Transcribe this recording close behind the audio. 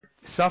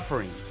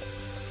suffering.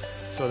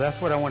 So that's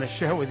what I want to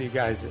share with you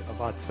guys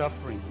about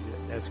suffering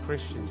as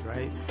Christians,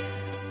 right?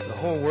 The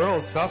whole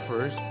world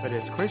suffers, but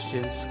as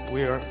Christians,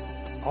 we are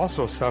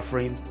also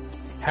suffering,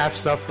 have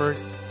suffered,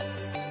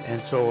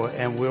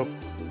 and we'll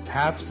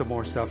have some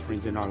more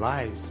sufferings in our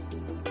lives.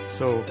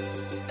 So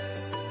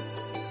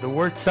the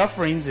word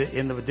sufferings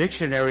in the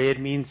dictionary, it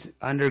means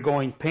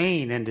undergoing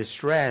pain and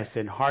distress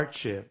and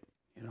hardship,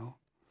 you know.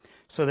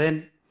 So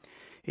then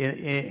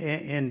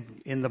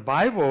in the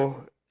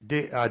Bible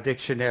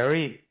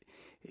dictionary,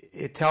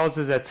 it tells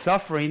us that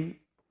suffering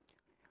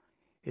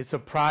is a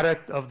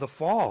product of the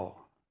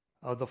fall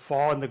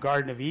in the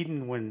Garden of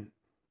Eden, when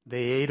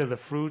they ate of the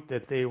fruit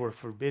that they were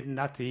forbidden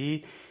not to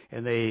eat,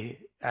 and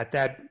at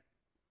that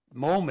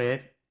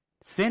moment,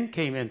 sin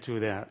came into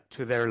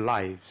their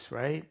lives,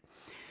 right?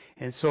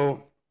 And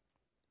so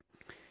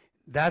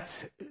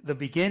that's the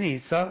beginning.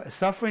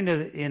 Suffering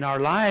in our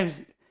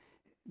lives,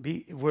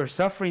 we're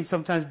suffering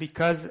sometimes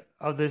because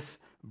of this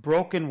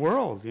broken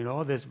world. You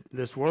know,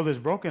 this world is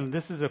broken.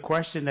 This is a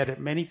question that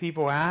many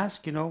people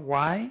ask, you know,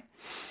 why?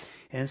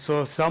 And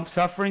so some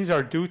sufferings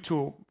are due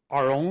to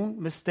our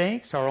own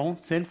mistakes, our own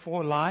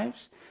sinful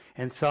lives,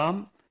 and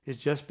some is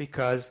just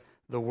because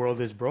the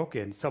world is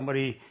broken.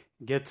 Somebody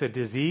gets a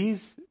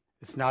disease,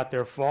 it's not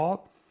their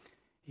fault.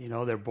 You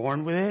know, they're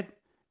born with it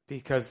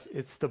because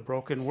it's the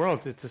broken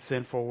world. It's a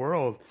sinful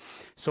world.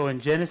 So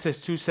in Genesis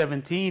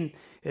 2:17,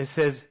 it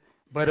says,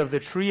 "But of the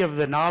tree of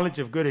the knowledge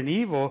of good and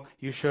evil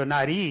you shall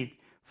not eat,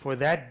 for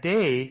that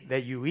day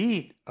that you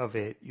eat of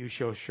it, you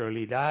shall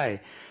surely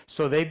die."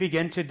 So they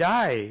begin to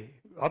die.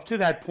 Up to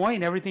that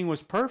point, everything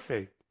was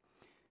perfect.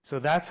 So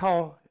that's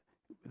how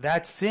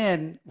that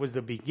sin was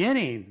the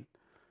beginning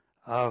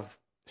of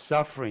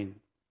suffering.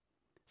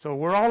 So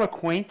we're all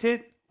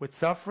acquainted with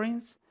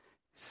sufferings,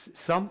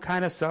 some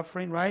kind of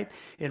suffering, right?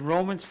 In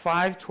Romans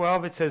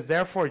 5:12, it says,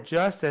 "Therefore,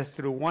 just as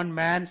through one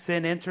man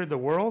sin entered the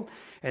world,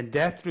 and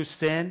death through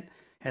sin,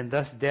 and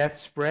thus death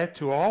spread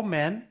to all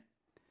men,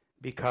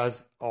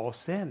 because all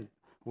sinned."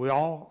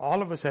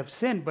 All of us have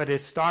sinned, but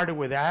it started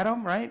with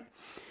Adam, right?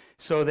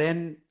 So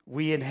then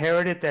we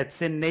inherited that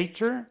sin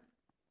nature.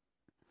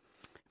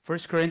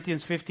 1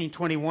 Corinthians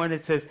 15:21,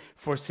 it says,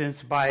 "For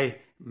since by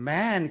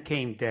man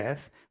came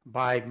death,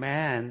 by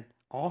man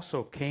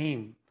also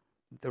came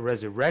the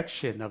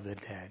resurrection of the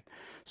dead."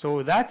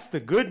 So that's the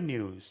good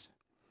news.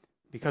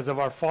 Because of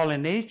our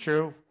fallen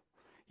nature,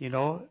 you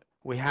know,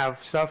 we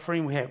have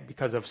suffering,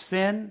 because of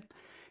sin.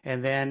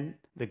 And then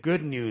the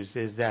good news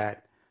is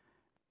that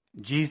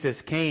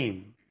Jesus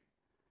came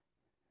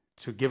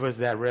to give us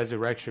that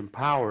resurrection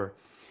power.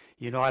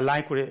 You know, I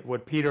like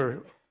what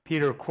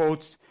Peter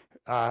quotes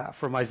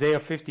from Isaiah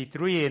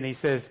 53, and he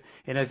says,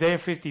 in Isaiah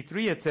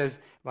 53, it says,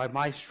 "By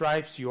my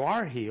stripes you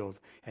are healed."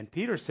 And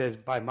Peter says,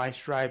 "By my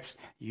stripes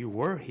you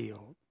were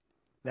healed."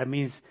 That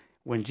means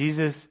when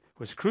Jesus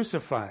was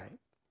crucified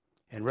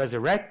and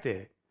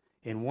resurrected,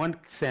 in one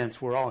sense,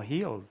 we're all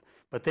healed.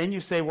 But then you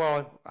say,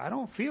 "Well, I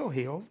don't feel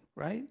healed,"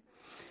 right?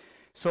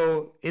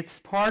 So it's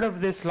part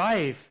of this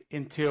life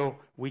until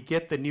we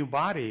get the new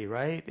body,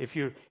 right? If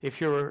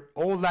you're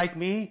old like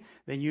me,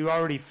 then you're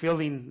already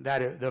feeling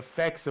the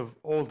effects of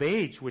old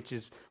age, which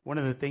is one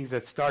of the things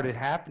that started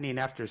happening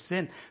after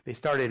sin. They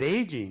started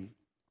aging.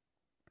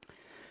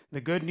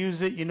 The good news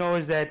that you know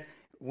is that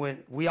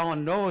when we all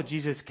know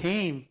Jesus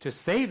came to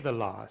save the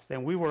lost,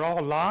 and we were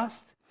all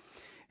lost,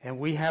 and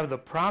we have the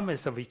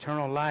promise of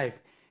eternal life.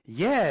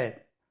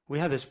 Yet we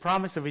have this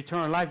promise of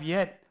eternal life,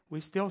 yet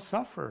we still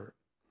suffer.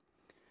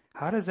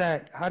 How does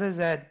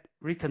that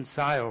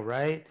reconcile,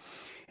 right?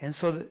 And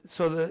so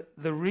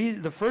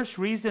the first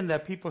reason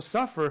that people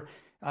suffer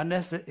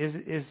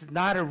is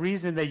not a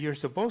reason that you're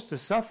supposed to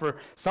suffer.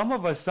 Some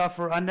of us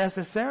suffer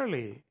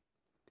unnecessarily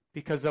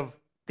because of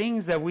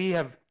things that we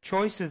have,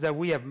 choices that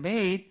we have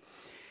made,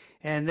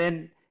 and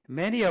then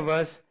many of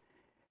us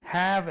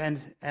have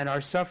and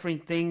are suffering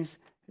things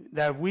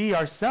that we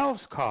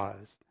ourselves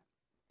caused,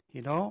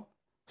 you know?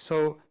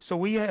 So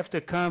we have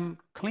to come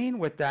clean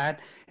with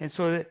that. And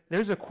so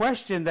there's a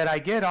question that I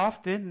get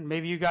often,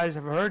 maybe you guys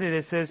have heard it.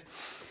 It says,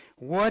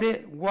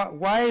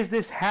 why is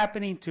this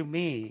happening to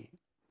me?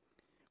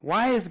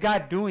 Why is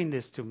God doing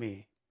this to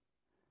me?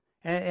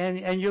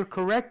 And you're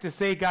correct to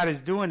say God is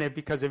doing it,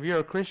 because if you're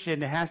a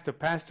Christian, it has to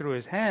pass through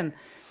his hand.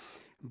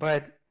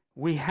 But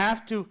we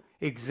have to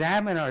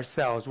examine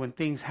ourselves when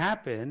things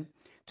happen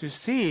to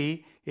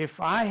see if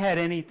I had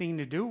anything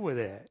to do with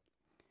it.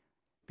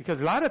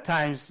 Because a lot of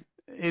times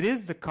it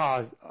is the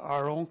cause,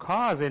 our own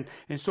cause. And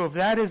so if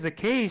that is the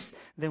case,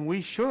 then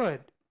we should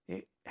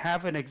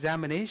have an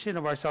examination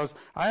of ourselves.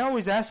 I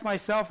always ask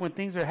myself when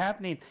things are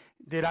happening,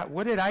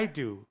 what did I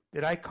do?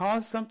 Did I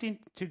cause something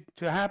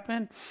to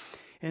happen?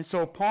 And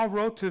so Paul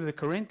wrote to the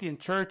Corinthian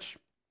church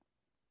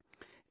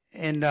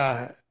in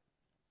 1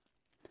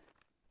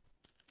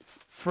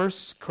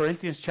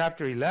 Corinthians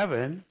chapter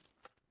 11,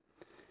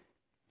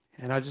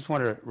 and I just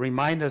want to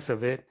remind us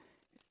of it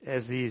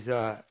as he's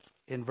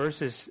in verse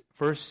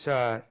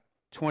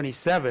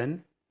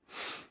 27.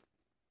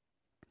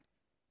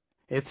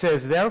 It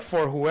says,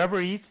 therefore, whoever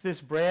eats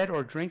this bread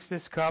or drinks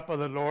this cup of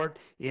the Lord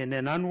in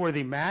an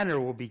unworthy manner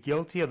will be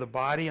guilty of the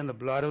body and the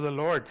blood of the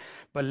Lord.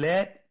 But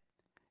let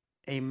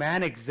a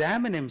man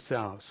examine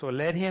himself. So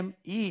let him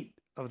eat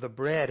of the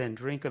bread and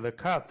drink of the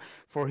cup.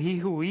 For he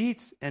who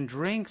eats and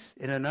drinks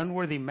in an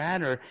unworthy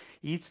manner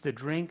eats the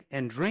drink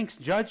and drinks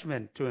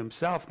judgment to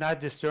himself, not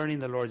discerning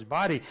the Lord's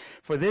body.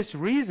 For this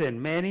reason,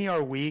 many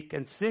are weak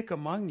and sick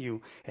among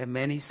you, and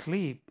many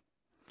sleep.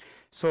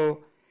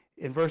 So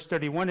in verse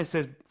 31, it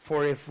says,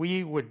 for if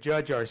we would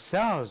judge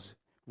ourselves,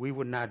 we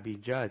would not be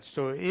judged.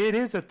 So it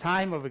is a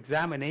time of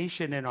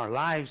examination in our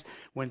lives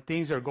when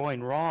things are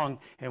going wrong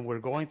and we're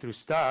going through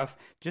stuff,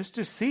 just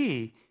to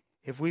see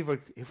if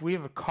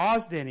we've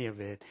caused any of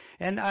it.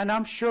 And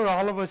I'm sure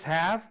all of us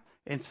have,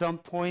 in some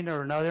point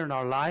or another in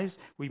our lives.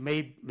 We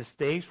made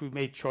mistakes, we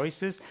made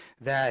choices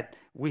that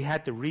we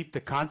had to reap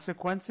the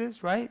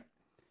consequences, right?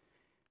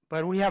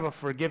 But we have a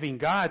forgiving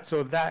God,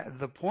 so that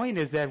the point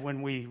is that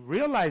when we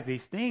realize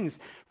these things,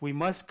 we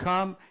must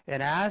come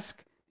and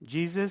ask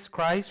Jesus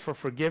Christ for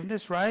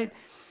forgiveness, right?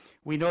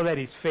 We know that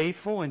he's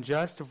faithful and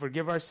just to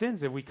forgive our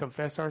sins if we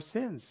confess our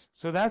sins.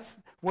 So that's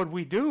what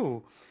we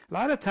do. A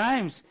lot of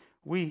times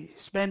we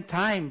spend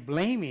time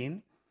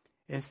blaming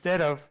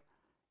instead of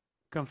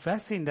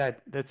confessing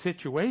that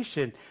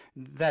situation.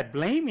 That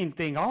blaming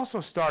thing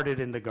also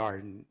started in the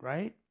garden,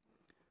 right?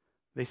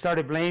 They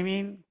started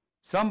blaming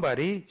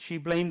somebody. She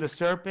blamed the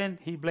serpent.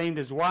 He blamed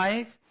his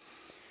wife.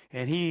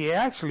 And he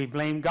actually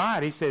blamed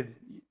God. He said,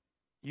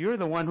 you're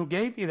the one who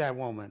gave me that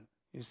woman.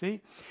 You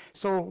see?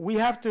 So we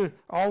have to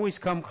always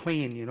come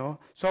clean, you know.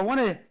 So I want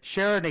to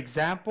share an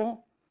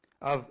example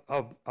of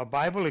a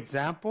Bible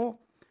example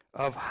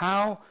of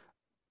how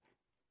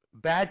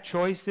bad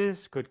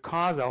choices could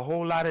cause a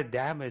whole lot of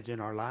damage in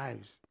our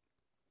lives.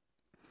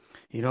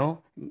 You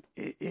know,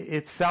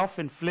 it's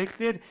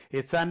self-inflicted.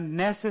 It's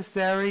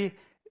unnecessary.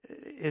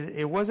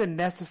 It wasn't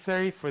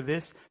necessary for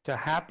this to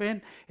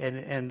happen,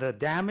 and the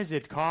damage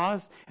it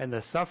caused and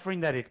the suffering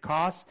that it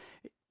cost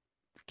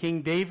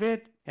King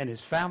David and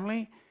his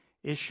family,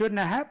 it shouldn't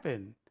have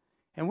happened.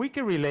 And we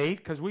can relate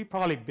because we've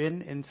probably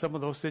been in some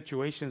of those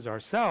situations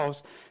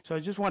ourselves. So I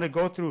just want to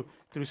go through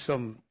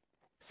some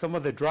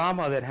of the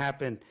drama that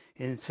happened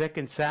in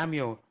 2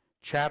 Samuel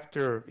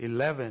chapter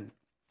 11.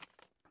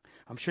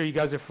 I'm sure you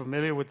guys are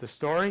familiar with the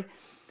story.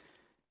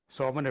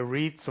 So I'm going to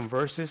read some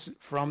verses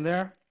from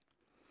there.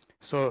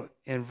 So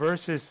in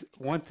verses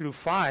 1 through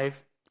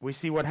 5, we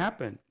see what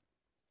happened.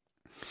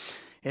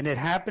 And it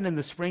happened in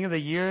the spring of the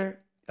year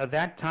at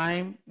that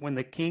time when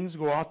the kings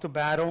go out to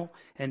battle,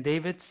 and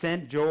David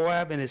sent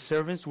Joab and his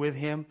servants with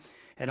him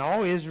and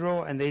all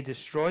Israel, and they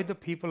destroyed the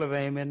people of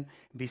Ammon,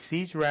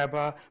 besieged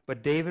Rabbah,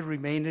 but David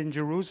remained in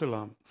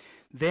Jerusalem.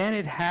 Then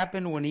it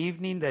happened one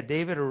evening that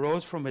David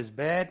arose from his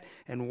bed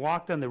and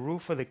walked on the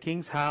roof of the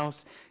king's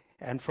house.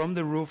 And from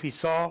the roof he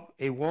saw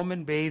a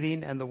woman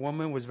bathing, and the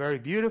woman was very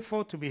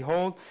beautiful to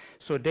behold.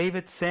 So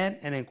David sent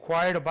and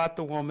inquired about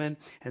the woman,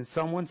 and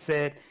someone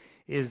said,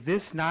 is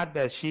this not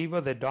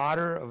Bathsheba, the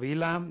daughter of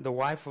Elam, the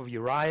wife of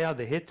Uriah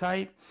the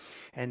Hittite?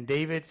 And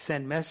David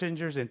sent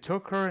messengers and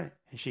took her,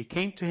 and she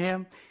came to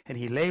him, and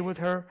he lay with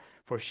her,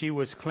 for she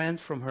was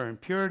cleansed from her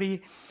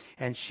impurity,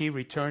 and she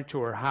returned to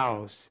her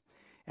house.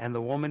 And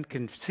the woman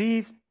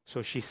conceived,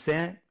 so she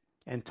sent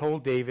and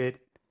told David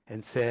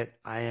and said,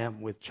 I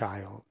am with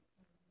child.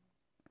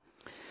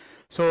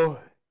 So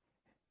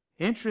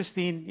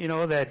interesting, you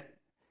know, that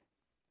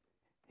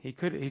he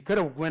could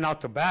have went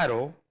out to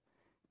battle,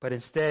 but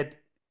instead,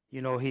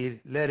 you know, he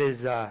let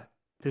his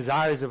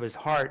desires of his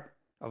heart,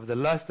 of the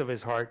lust of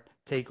his heart,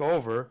 take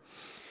over.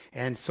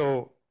 And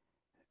so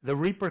the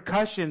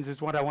repercussions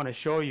is what I want to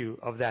show you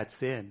of that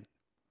sin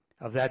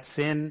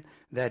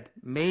that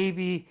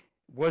maybe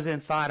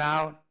wasn't thought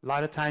out. A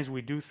lot of times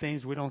we do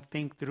things, we don't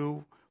think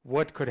through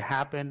what could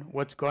happen,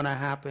 what's going to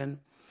happen.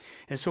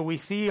 And so we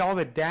see all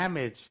the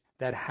damage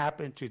that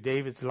happened to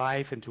David's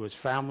life and to his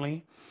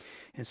family.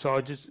 And so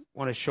I just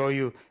want to show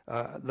you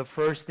the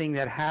first thing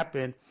that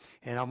happened,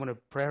 and I'm going to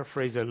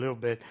paraphrase a little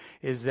bit,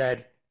 is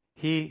that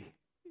he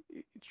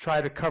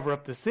tried to cover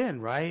up the sin,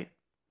 right?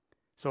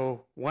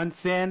 So one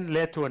sin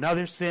led to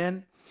another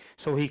sin.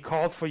 So he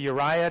called for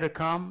Uriah to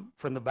come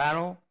from the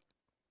battle.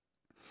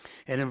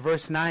 And in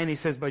verse 9 he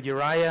says, but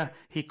Uriah,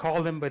 he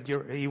called him, but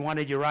he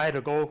wanted Uriah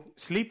to go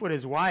sleep with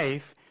his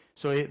wife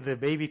so the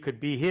baby could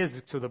be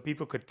his, so the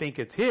people could think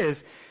it's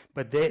his.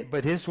 But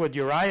here's what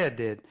Uriah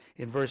did.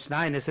 In verse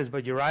 9 it says,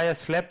 but Uriah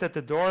slept at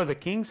the door of the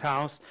king's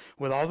house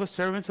with all the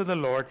servants of the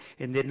Lord,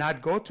 and did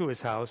not go to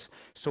his house.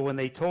 So when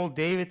they told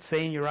David,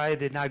 saying Uriah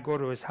did not go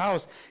to his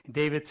house,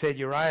 David said,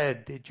 Uriah,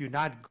 did you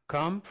not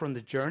come from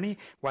the journey?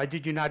 Why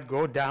did you not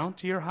go down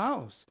to your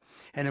house?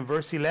 And in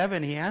verse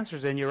 11 he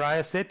answers, and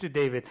Uriah said to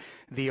David,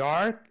 the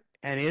ark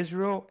and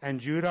Israel and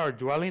Judah are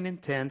dwelling in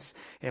tents,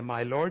 and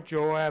my lord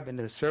Joab and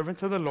the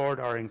servants of the Lord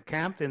are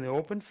encamped in the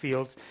open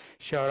fields.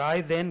 Shall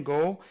I then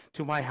go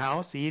to my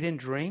house, eat and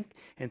drink,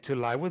 and to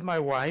lie with my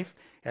wife?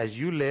 As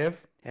you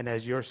live, and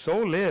as your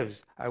soul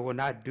lives, I will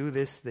not do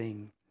this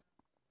thing.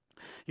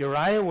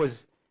 Uriah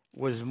was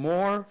was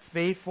more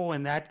faithful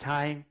in that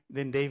time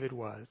than David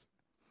was.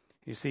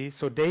 You see,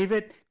 so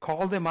David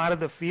called him out of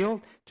the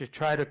field to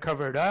try to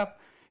cover it up,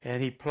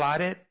 and he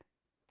plotted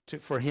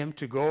for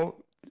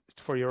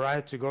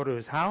Uriah to go to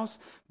his house,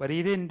 but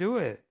he didn't do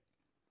it.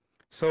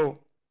 So,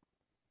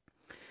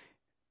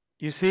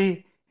 you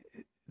see,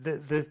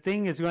 the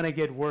thing is going to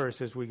get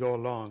worse as we go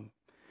along.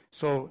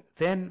 So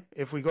then,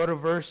 if we go to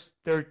verse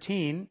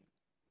 13,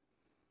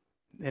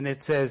 and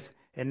it says,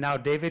 "And now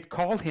David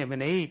called him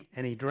and ate,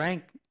 and he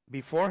drank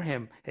before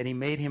him, and he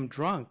made him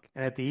drunk.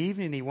 And at the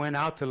evening he went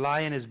out to lie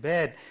in his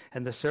bed,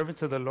 and the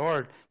servants of the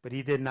Lord, but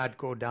he did not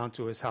go down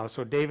to his house."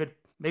 So David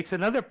makes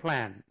another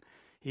plan.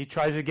 He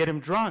tries to get him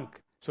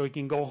drunk so he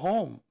can go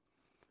home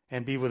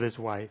and be with his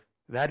wife.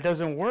 That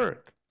doesn't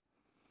work.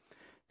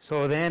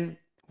 So then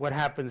what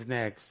happens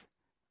next?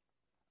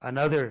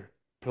 Another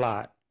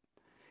plot.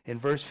 In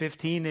verse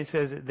 15 it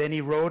says, "Then he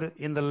wrote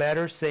in the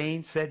letter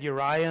saying, set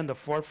Uriah in the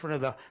forefront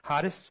of the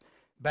hottest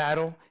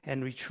battle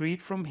and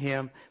retreat from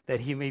him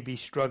that he may be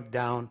struck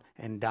down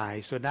and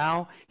die." So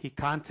now he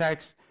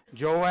contacts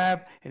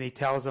Joab and he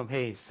tells him,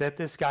 hey, set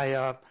this guy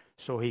up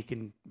so he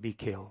can be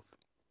killed.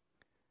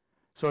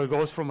 So it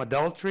goes from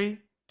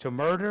adultery to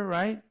murder,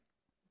 right?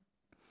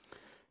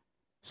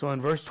 So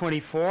in verse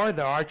 24,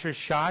 the archers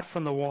shot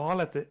from the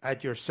wall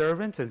at your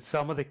servants, and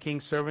some of the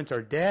king's servants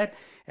are dead,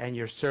 and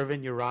your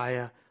servant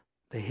Uriah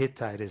the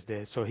Hittite is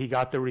dead. So he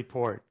got the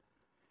report.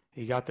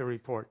 He got the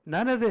report.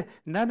 None of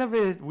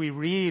it we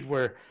read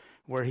where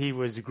he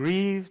was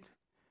grieved,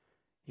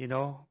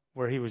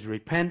 where he was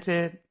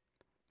repented,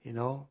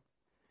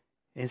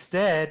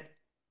 Instead,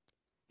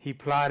 he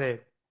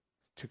plotted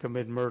to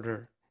commit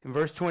murder. In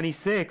verse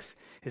 26,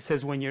 it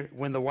says,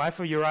 when the wife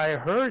of Uriah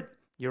heard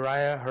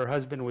Uriah, her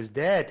husband, was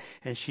dead,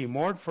 and she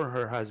mourned for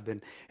her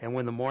husband. And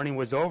when the mourning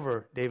was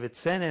over, David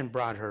sent and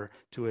brought her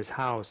to his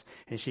house,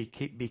 and she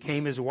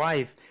became his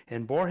wife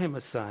and bore him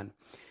a son.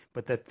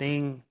 But the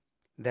thing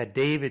that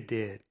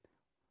David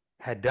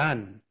had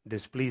done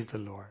displeased the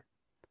Lord.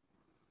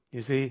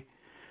 You see,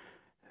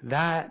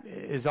 that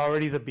is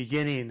already the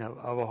beginning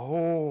of a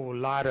whole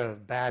lot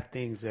of bad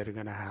things that are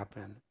going to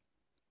happen.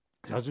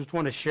 So I just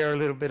want to share a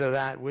little bit of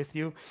that with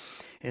you.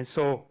 And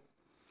so,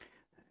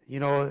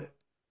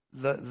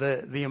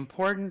 the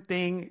important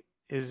thing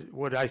is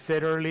what I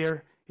said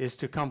earlier, is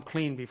to come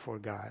clean before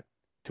God,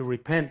 to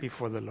repent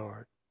before the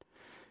Lord.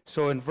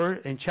 So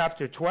in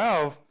chapter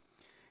 12,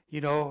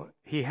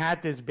 he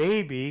had this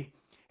baby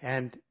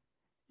and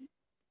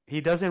he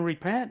doesn't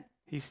repent.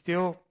 He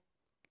still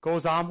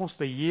goes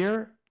almost a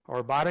year or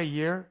about a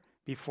year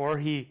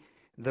before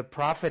the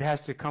prophet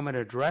has to come and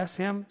address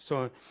him.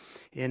 So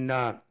in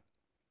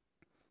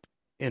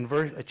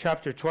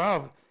chapter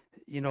 12,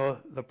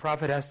 the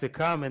prophet has to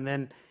come, and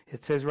then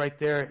it says right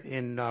there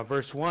in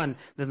verse 1,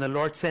 "Then the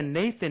Lord sent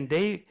Nathan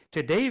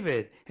to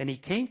David, and he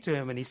came to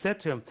him, and he said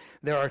to him,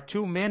 there are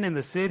two men in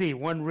the city,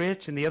 one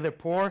rich and the other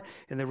poor,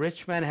 and the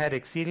rich man had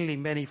exceedingly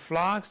many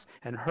flocks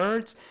and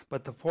herds,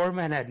 but the poor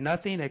man had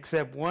nothing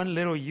except one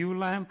little ewe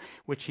lamb,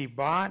 which he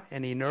bought,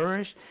 and he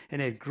nourished,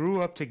 and it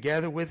grew up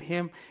together with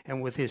him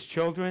and with his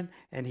children,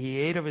 and he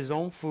ate of his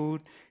own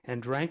food,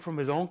 and drank from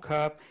his own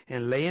cup,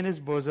 and lay in his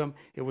bosom.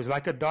 It was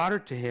like a daughter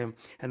to him.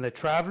 And a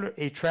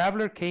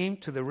traveler came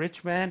to the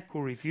rich man,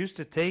 who refused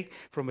to take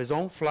from his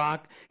own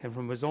flock and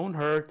from his own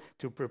herd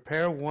to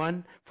prepare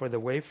one for the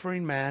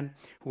wayfaring man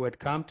who had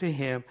come to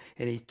him.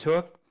 And he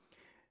took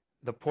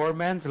the poor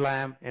man's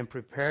lamb and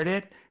prepared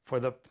it for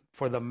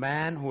the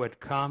man who had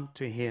come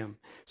to him.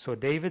 So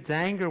David's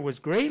anger was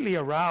greatly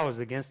aroused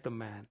against the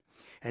man.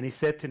 And he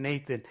said to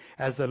Nathan,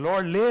 as the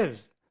Lord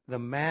lives, the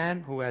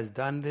man who has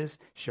done this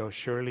shall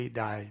surely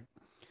die.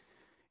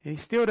 And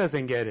he still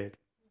doesn't get it.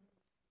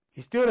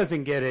 He still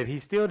doesn't get it. He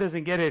still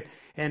doesn't get it.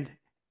 And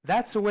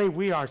that's the way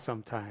we are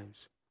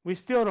sometimes. We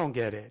still don't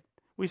get it.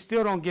 We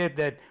still don't get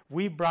that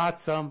we brought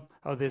some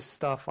of this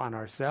stuff on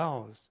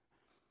ourselves.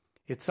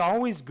 It's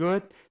always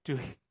good to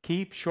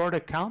keep short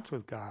accounts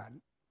with God.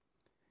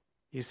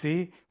 You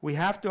see, we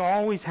have to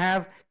always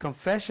have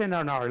confession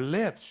on our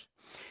lips.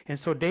 And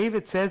so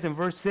David says in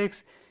verse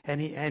 6, and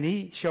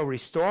he shall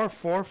restore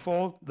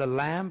fourfold the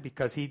lamb,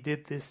 because he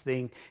did this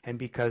thing and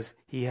because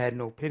he had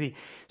no pity.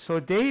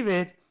 So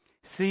David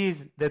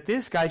sees that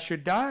this guy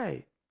should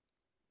die.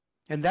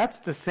 And that's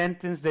the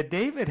sentence that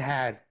David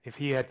had if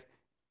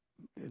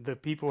the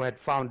people had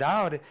found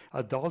out: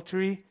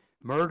 adultery,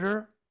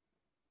 murder,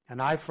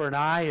 an eye for an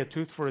eye, a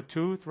tooth for a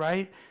tooth,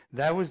 right?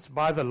 That was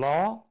by the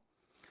law.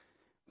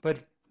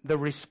 But the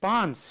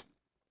response,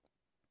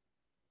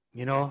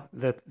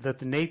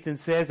 that Nathan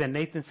says, and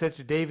Nathan said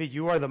to David,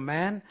 you are the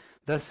man.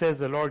 Thus says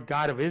the Lord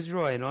God of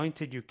Israel, I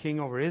anointed you king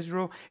over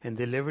Israel and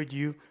delivered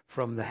you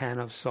from the hand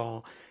of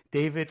Saul.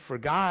 David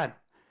forgot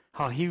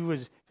how he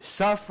was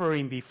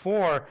suffering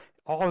before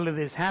all of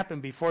this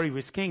happened. Before he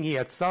was king, he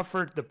had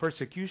suffered the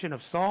persecution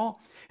of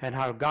Saul and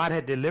how God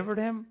had delivered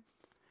him.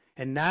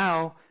 And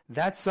now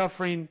that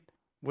suffering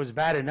was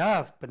bad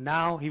enough, but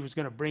now he was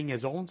going to bring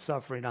his own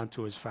suffering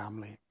onto his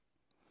family.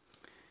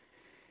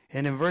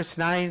 And in verse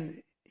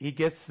 9, he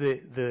gets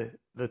the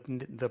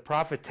the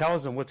prophet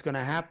tells them what's going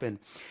to happen.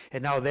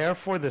 And now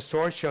therefore the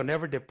sword shall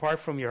never depart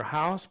from your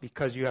house,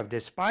 because you have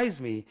despised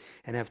me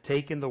and have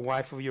taken the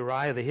wife of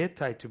Uriah the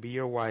Hittite to be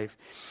your wife.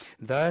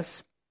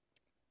 Thus,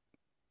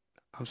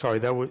 I'm sorry,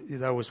 that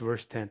was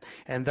verse 10.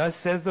 And thus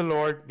says the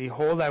Lord,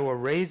 behold, I will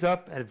raise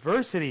up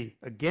adversity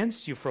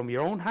against you from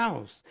your own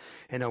house,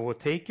 and I will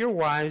take your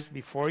wives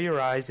before your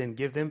eyes and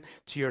give them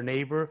to your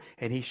neighbor,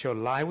 and he shall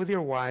lie with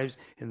your wives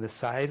in the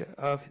sight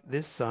of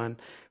this sun.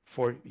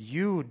 For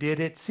you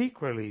did it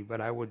secretly, but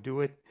I will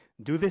do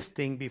this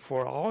thing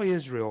before all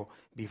Israel,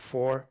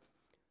 before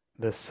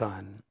the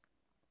sun.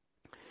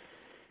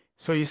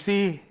 So you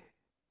see,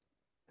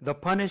 the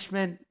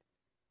punishment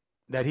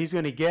that he's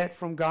going to get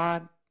from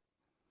God,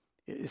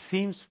 it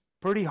seems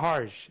pretty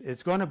harsh.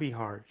 It's going to be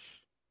harsh.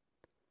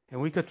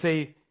 And we could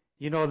say,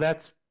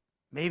 that's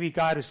maybe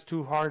God is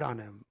too hard on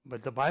him.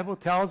 But the Bible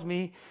tells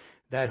me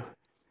that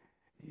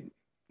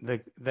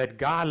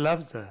God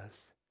loves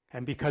us.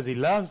 And because he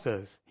loves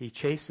us, he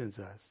chastens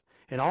us.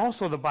 And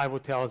also the Bible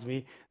tells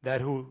me that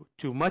who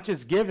too much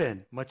is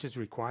given, much is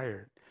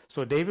required.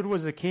 So David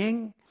was a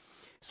king.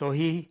 So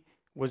he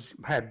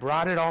had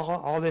brought it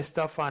all this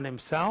stuff on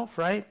himself,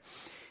 right?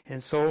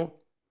 And so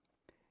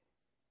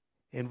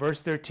in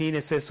verse 13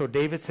 it says, so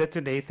David said to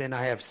Nathan,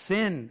 I have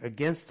sinned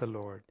against the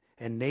Lord.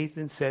 And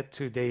Nathan said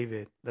to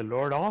David, the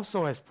Lord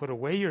also has put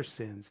away your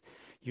sins.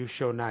 You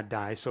shall not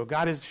die. So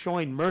God is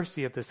showing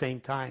mercy at the same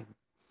time.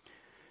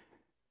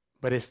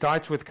 But it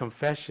starts with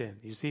confession.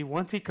 You see,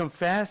 once he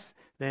confessed,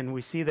 then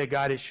we see that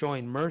God is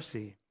showing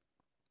mercy.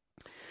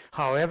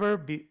 However,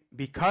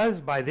 because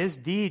by this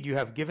deed you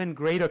have given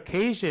great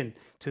occasion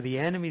to the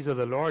enemies of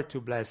the Lord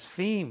to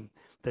blaspheme,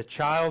 the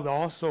child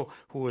also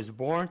who is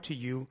born to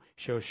you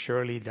shall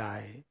surely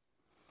die.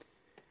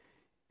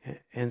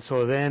 And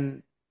so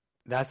then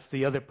that's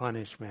the other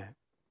punishment.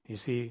 You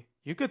see,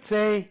 you could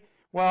say,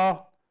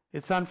 well,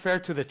 it's unfair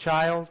to the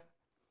child.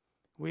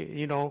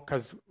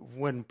 Because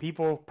when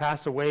people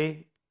pass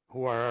away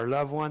who are our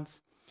loved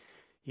ones,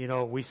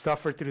 we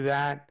suffer through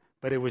that.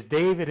 But it was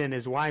David and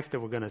his wife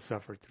that were going to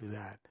suffer through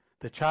that.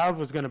 The child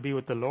was going to be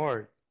with the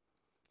Lord.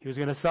 He was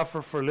going to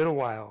suffer for a little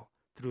while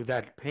through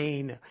that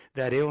pain,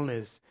 that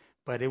illness.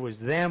 But it was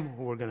them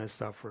who were going to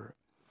suffer.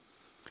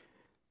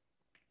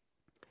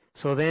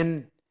 So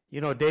then,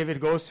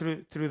 David goes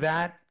through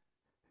that.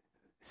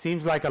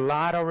 Seems like a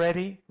lot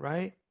already,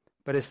 right?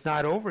 But it's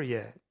not over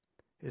yet.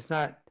 It's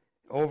not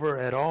over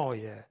at all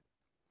yet.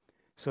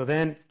 So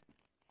then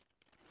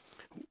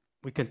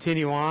we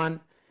continue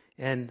on,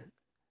 and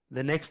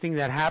the next thing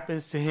that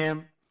happens to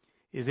him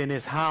is in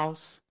his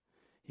house.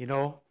 He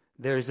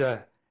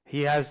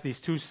has these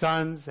two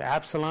sons,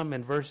 Absalom,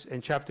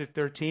 in chapter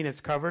 13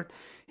 it's covered.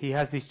 He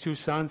has these two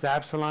sons,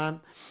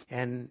 Absalom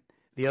and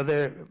the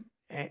other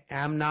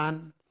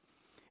Amnon.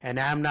 And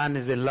Amnon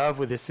is in love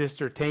with his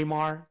sister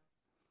Tamar,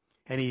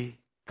 and he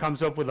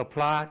comes up with a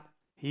plot.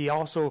 He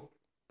also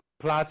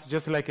plots,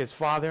 just like his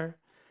father,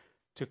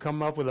 to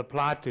come up with a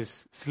plot to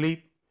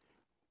sleep.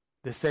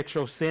 The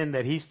sexual sin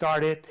that he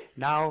started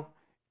now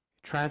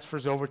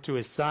transfers over to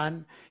his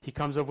son. He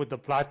comes up with the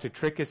plot to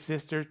trick his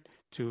sister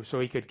so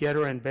he could get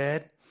her in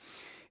bed.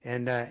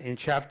 And in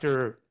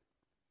chapter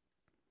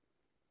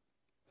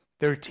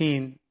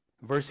 13,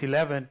 verse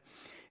 11,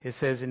 it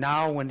says,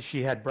 now when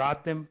she had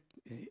brought him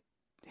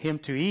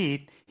to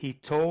eat, he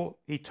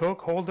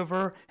took hold of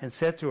her and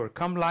said to her,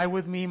 come lie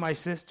with me, my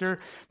sister.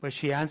 But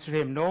she answered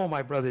him, no,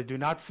 my brother, do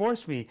not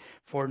force me,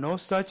 for no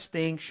such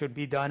thing should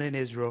be done in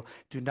Israel.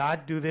 Do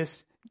not do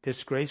this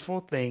disgraceful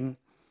thing.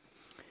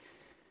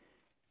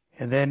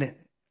 And then,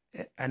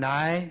 and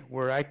I,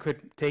 where I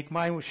could take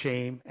my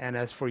shame, and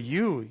as for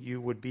you,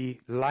 you would be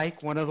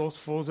like one of those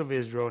fools of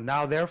Israel.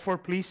 Now therefore,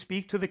 please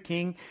speak to the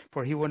king,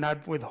 for he will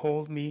not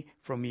withhold me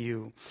from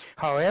you.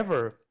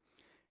 However,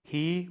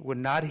 he would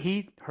not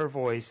heed her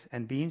voice,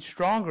 and being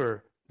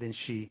stronger than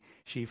he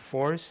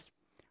forced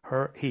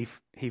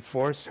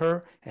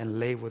her and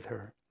lay with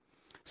her.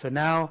 So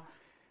now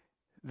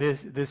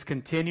this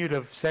continued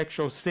of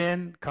sexual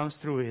sin comes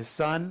through his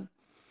son,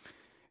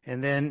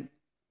 and then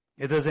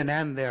it doesn't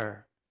end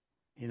there.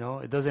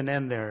 It doesn't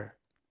end there.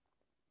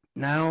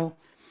 Now,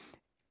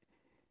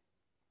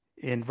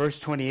 in verse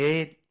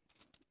 28,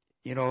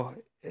 in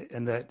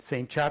the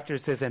same chapter,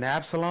 it says, and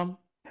Absalom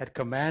had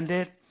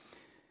commanded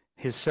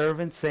his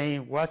servant,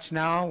 saying, watch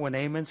now when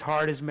Ammon's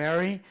heart is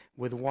merry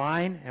with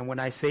wine, and when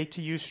I say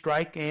to you,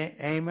 strike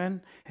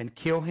Ammon and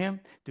kill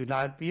him, do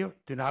not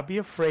be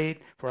afraid,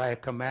 for I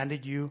have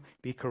commanded you,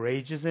 be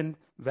courageous and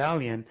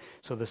valiant.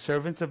 So the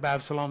servants of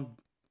Absalom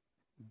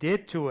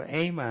did to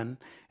Ammon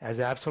as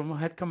Absalom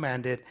had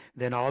commanded.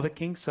 Then all the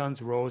king's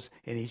sons rose,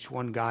 and each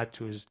one got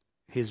to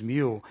his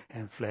mule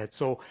and fled.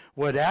 So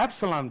what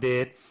Absalom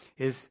did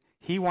is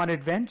he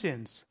wanted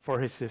vengeance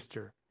for his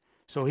sister.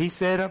 So he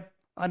set up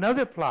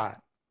another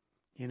plot,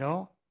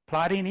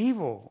 plotting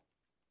evil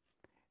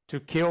to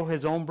kill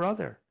his own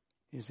brother,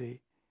 you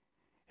see.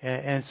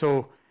 And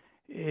so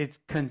it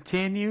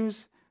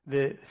continues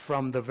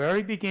from the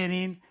very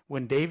beginning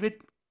when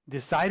David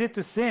decided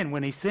to sin,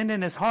 when he sinned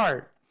in his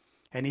heart,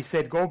 and he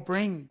said, go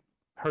bring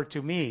her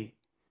to me.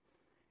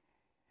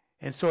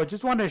 And so I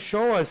just want to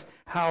show us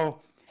how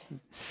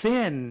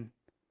sin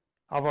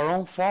of our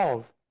own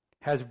fault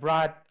has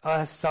brought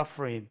us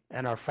suffering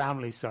and our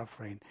family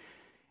suffering.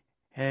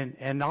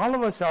 And all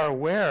of us are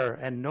aware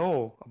and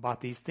know about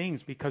these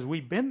things because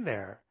we've been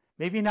there.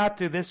 Maybe not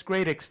to this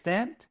great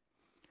extent.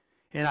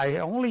 And I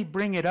only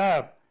bring it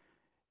up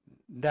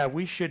that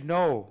we should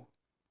know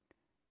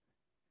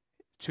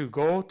to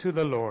go to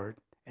the Lord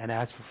and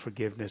ask for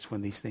forgiveness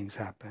when these things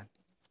happen.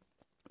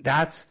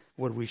 That's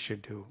what we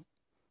should do,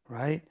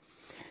 right?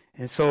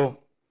 And so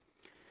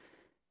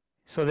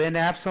then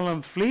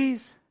Absalom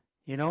flees,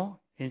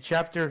 in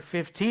chapter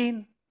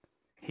 15,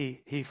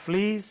 he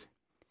flees,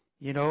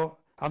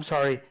 I'm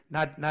sorry,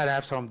 not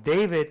Absalom.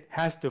 David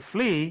has to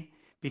flee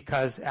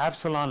because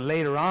Absalom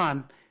later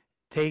on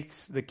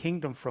takes the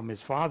kingdom from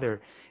his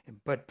father.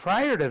 But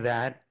prior to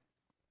that,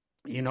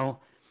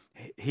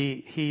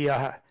 he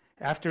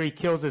after he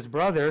kills his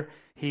brother,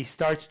 he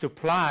starts to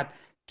plot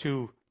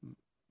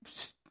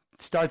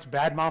starts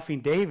bad-mouthing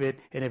David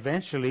and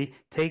eventually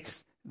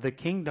takes the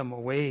kingdom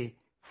away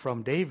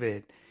from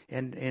David.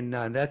 And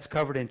that's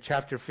covered in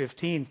chapter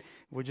 15.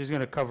 We're just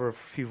going to cover a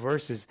few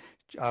verses.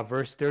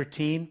 Verse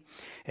 13,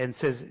 and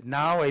says,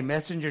 now a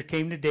messenger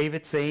came to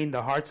David saying,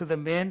 the hearts of the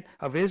men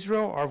of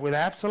Israel are with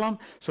Absalom.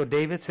 So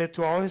David said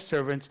to all his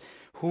servants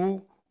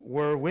who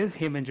were with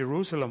him in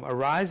Jerusalem,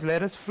 arise,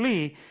 let us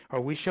flee, or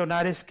we shall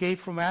not escape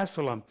from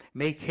Absalom.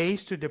 Make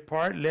haste to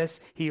depart,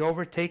 lest he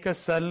overtake us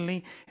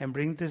suddenly and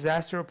bring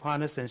disaster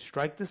upon us and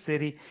strike the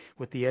city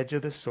with the edge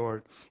of the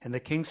sword. And the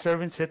king's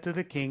servant said to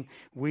the king,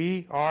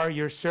 we are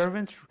your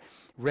servants,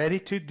 ready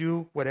to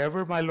do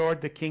whatever my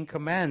lord the king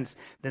commands.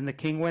 Then the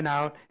king went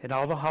out, and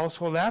all the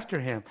household after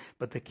him.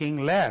 But the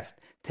king left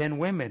 10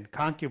 women,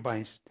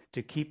 concubines,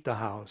 to keep the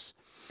house.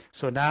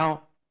 So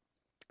now,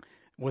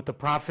 what the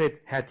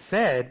prophet had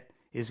said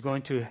is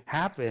going to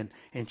happen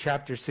in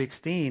chapter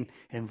 16,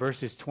 in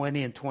verses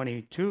 20 and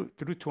 22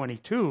 through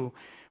 22,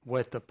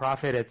 what the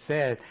prophet had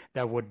said,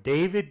 that what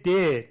David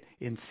did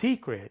in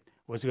secret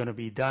was going to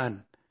be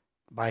done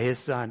by his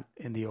son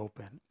in the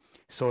open.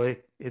 So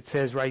it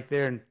says right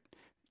there in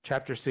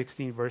chapter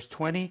 16, verse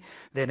 20,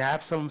 then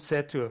Absalom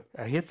said to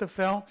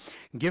Ahithophel,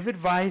 give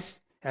advice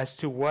as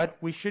to what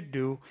we should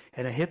do.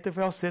 And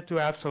Ahithophel said to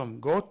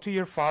Absalom, go into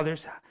your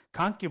father's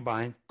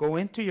concubines,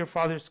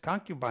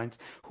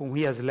 whom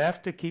he has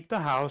left to keep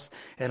the house,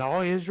 and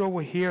all Israel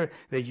will hear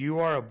that you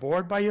are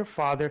abhorred by your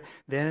father.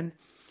 Then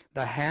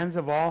the hands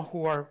of all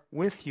who are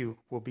with you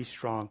will be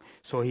strong.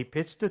 So he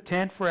pitched a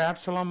tent for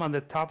Absalom on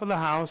the top of the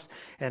house,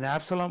 and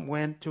Absalom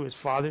went to his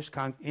father's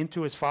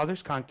into his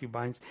father's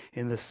concubines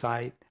in the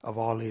sight of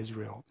all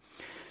Israel.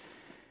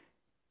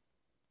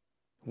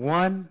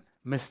 One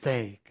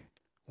mistake.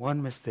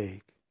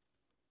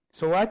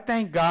 So I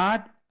thank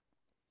God,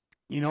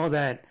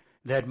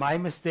 that my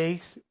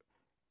mistakes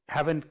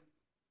haven't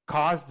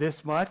caused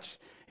this much,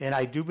 and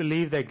I do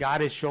believe that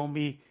God has shown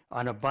me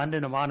an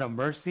abundant amount of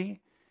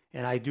mercy.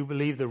 And I do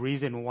believe the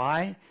reason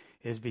why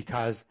is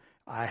because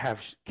I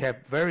have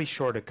kept very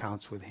short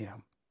accounts with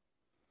him.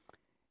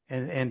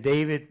 And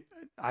David,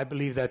 I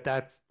believe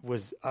that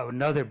was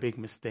another big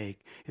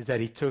mistake, is that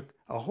he took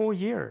a whole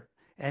year.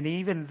 And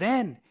even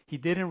then, he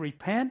didn't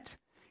repent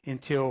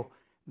until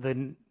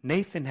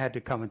Nathan had to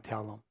come and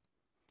tell him.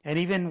 And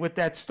even with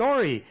that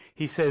story,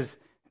 he says,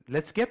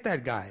 let's get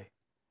that guy,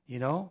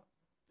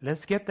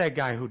 Let's get that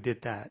guy who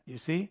did that, you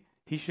see?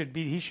 He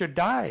should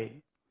die,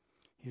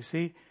 you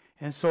see?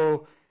 And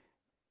so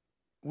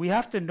we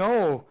have to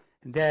know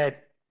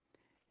that,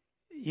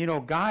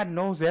 God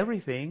knows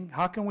everything.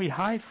 How can we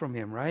hide from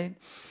him, right?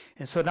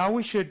 And so now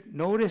we should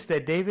notice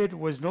that David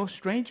was no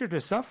stranger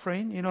to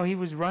suffering. He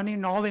was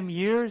running all them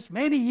years.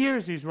 Many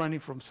years he was running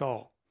from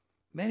Saul.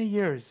 Many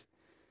years.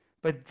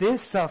 But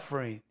this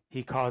suffering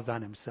he caused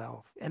on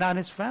himself and on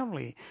his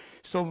family.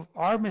 So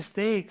our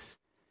mistakes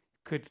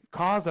could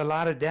cause a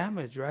lot of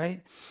damage,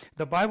 right?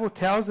 The Bible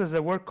tells us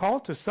that we're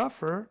called to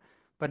suffer,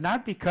 but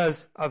not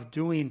because of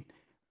doing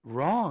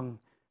wrong,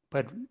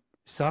 but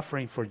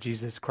suffering for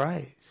Jesus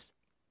Christ.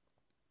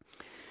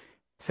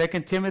 2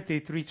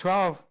 Timothy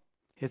 3:12,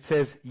 it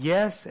says,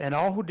 yes, and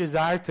all who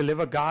desire to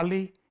live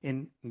godly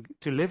in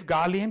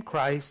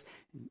Christ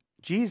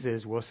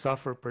Jesus will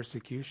suffer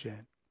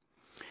persecution.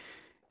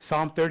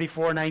 Psalm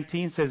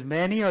 34:19 says,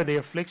 many are the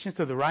afflictions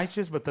of the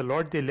righteous, but the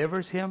Lord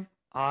delivers him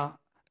out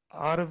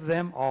of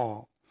them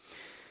all.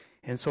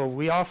 And so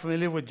we are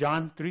familiar with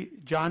John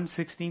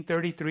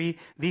 16:33.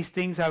 These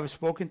things I have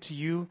spoken to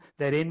you,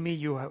 that in me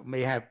you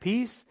may have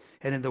peace,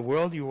 and in the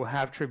world you will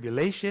have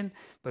tribulation.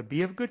 But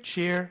be of good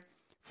cheer,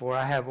 for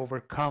I have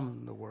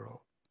overcome the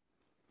world.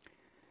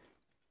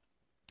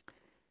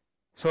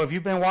 So if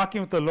you've been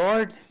walking with the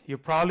Lord, you're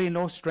probably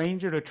no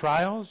stranger to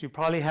trials. You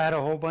probably had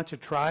a whole bunch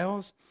of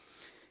trials,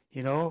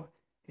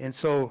 And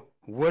so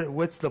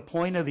what's the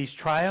point of these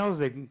trials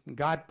that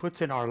God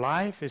puts in our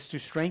life is to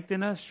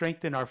strengthen us,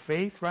 strengthen our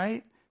faith,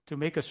 right? To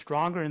make us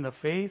stronger in the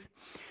faith.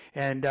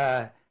 And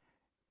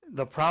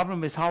the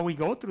problem is how we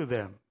go through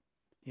them.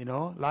 A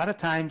lot of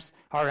times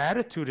our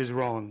attitude is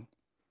wrong.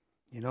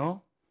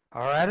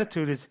 Our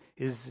attitude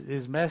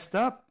is messed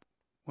up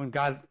when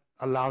God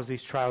allows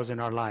these trials in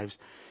our lives.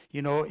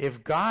 You know,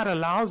 if God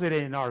allows it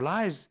in our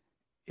lives,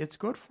 it's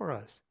good for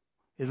us,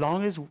 as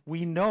long as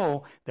we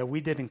know that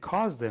we didn't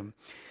cause them.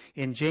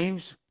 In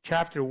James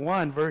chapter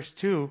 1, verse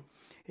 2,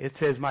 it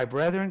says, "My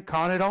brethren,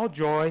 count it all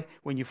joy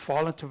when you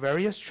fall into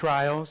various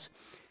trials,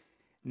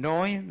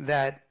 knowing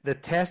that the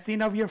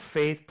testing of your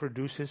faith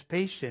produces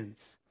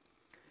patience."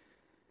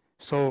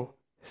 So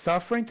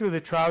suffering through the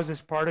trials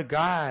is part of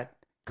God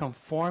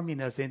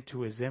conforming us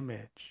into His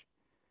image.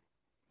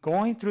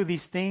 Going through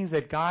these things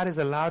that God has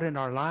allowed in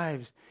our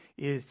lives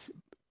is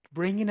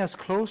bringing us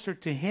closer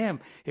to Him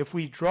if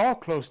we draw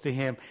close to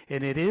Him,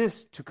 and it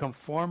is to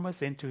conform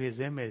us into His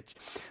image.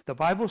 The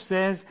Bible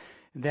says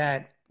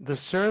that the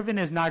servant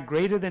is not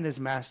greater than his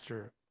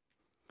master.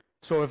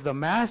 So if the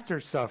master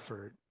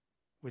suffered,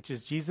 which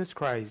is Jesus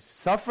Christ,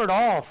 suffered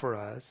all for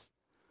us,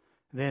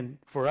 then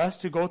for us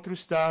to go through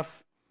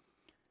stuff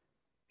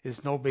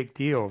is no big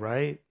deal,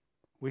 right?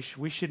 We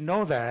should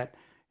know that,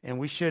 and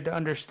we should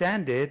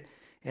understand it.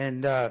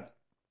 And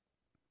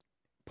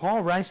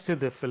Paul writes to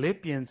the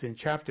Philippians in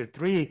chapter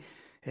 3,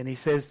 and he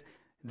says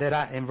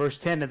that in verse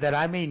 10, that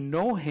I may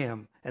know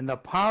Him and the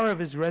power of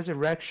His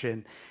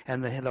resurrection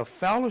and the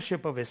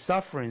fellowship of His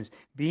sufferings,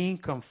 being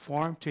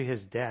conformed to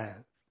His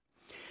death.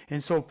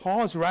 And so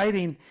Paul's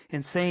writing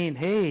and saying,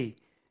 hey,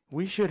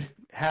 we should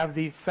have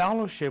the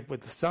fellowship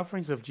with the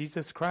sufferings of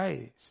Jesus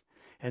Christ.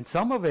 And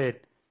some of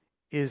it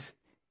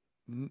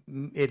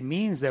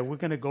means that we're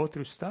going to go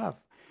through stuff.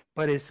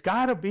 But it's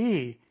got to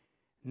be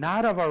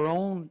not of our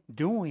own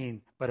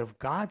doing, but of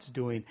God's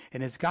doing.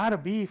 And it's got to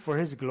be for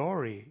His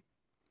glory.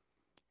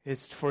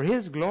 It's for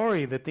His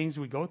glory, the things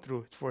we go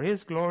through. It's for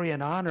His glory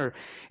and honor.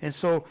 And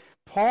so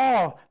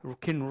Paul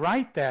can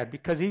write that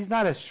because he's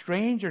not a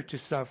stranger to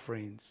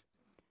sufferings.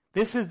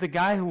 This is the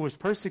guy who was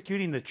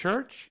persecuting the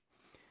church.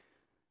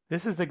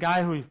 This is the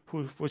guy who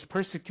was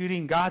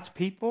persecuting God's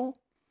people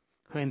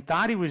and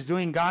thought he was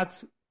doing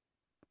God's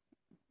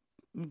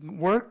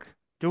work,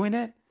 doing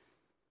it.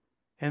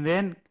 And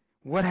then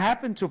what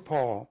happened to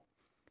Paul?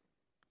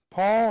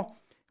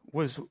 Paul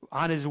was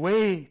on his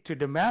way to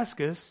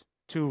Damascus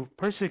to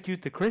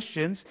persecute the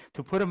Christians,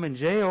 to put them in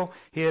jail.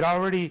 He had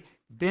already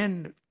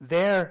been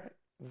there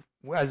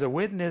as a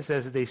witness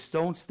as they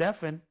stoned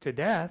Stephen to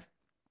death.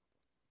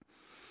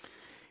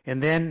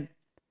 And then,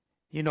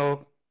 you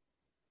know,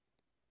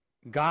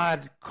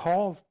 God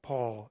called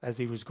Paul as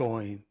he was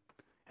going.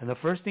 And the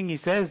first thing he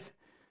says,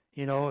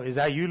 you know, is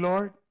that you,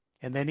 Lord?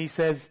 And then he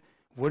says,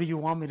 what do you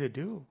want me to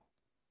do?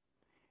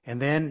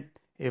 And then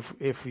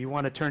if you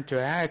want to turn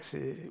to Acts,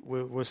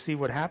 we'll see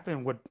what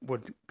happened,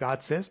 what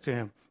God says to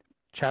him.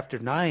 Chapter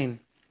 9.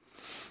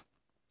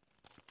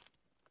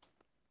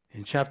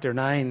 In chapter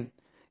 9,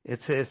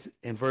 it says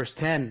in verse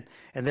 10,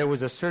 and there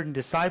was a certain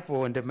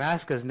disciple in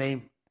Damascus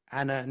named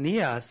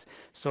Ananias.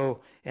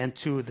 And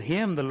to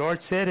him the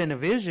Lord said in a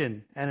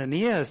vision,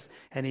 Ananias,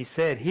 and he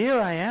said, here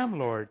I am,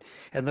 Lord.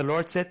 And the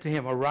Lord said to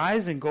him,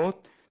 arise and go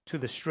to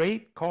the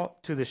street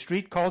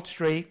called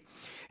Straight,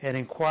 and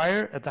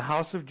inquire at the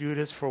house of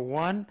Judas for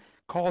one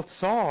called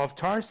Saul of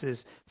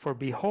Tarsus, for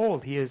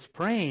behold, he is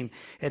praying,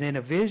 and in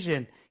a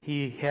vision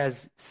he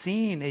has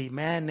seen a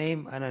man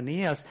named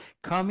Ananias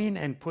coming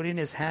and putting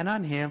his hand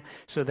on him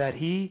so that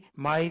he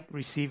might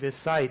receive his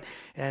sight.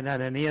 And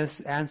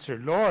Ananias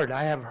answered, Lord,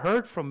 I have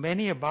heard from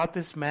many about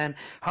this man,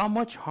 how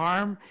much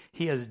harm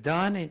he has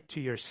done to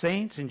your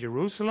saints in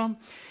Jerusalem.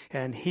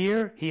 And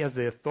here he has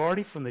the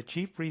authority from the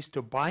chief priest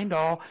to bind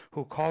all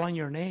who call on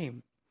your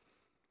name.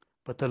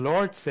 But the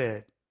Lord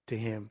said to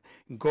him,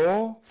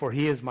 go, for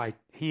he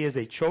is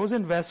a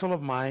chosen vessel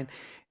of mine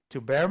to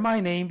bear my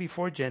name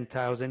before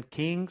Gentiles and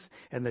kings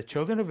and the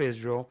children of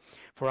Israel,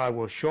 for I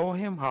will show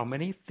him how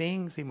many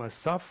things he must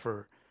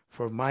suffer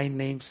for my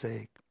name's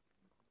sake.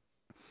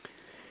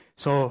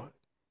 So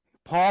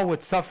Paul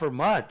would suffer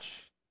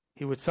much.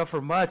 He would suffer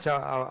much.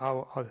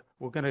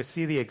 We're going to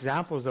see the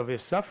examples of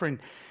his suffering,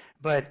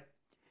 but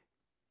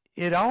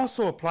it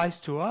also applies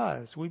to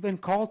us. We've been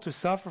called to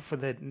suffer for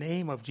the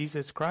name of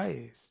Jesus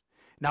Christ.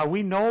 Now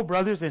we know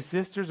brothers and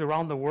sisters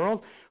around the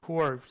world who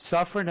are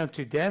suffering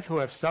unto death, who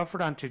have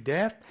suffered unto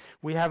death.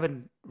 We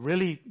haven't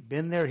really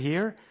been there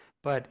here,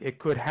 but it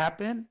could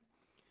happen.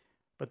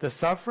 But the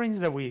sufferings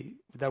that we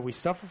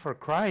suffer for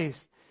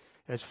Christ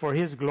is for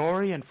His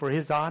glory and for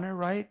His honor,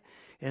 right?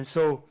 And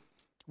so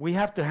we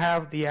have to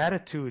have the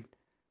attitude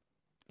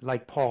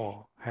like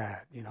Paul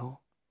had, you know,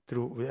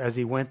 as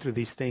he went through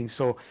these things.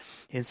 So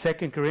in 2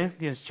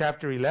 Corinthians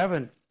chapter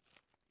 11,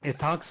 it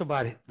talks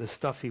about the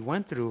stuff he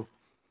went through.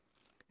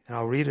 And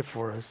I'll read it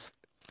for us.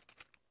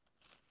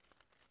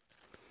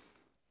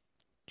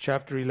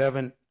 Chapter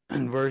 11,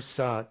 verse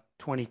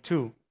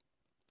 22.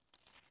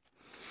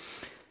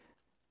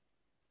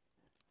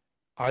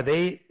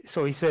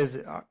 So he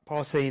says,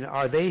 Paul saying,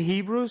 are they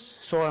Hebrews?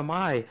 So am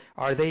I.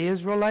 Are they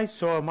Israelites?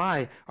 So am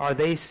I. Are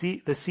they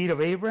the seed of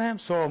Abraham?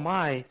 So am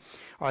I.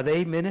 Are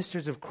they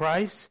ministers of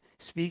Christ?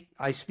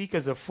 I speak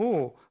as a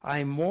fool. I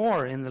am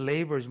more in the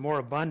labors, more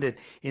abundant,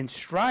 in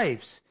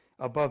stripes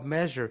above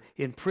measure,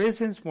 in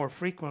prisons more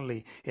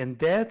frequently, in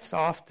deaths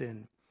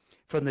often.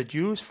 From the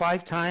Jews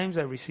 5 times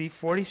I received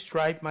 40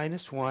 stripes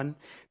minus 1.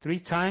 3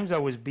 times I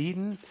was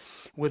beaten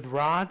with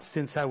rods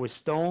since I was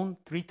stoned.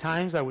 3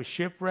 times I was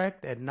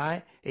shipwrecked. A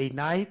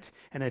night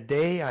and a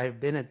day I have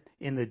been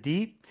in the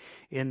deep.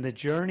 In the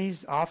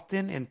journeys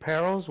often, in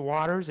perils,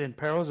 waters, in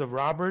perils of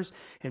robbers,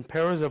 in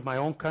perils of my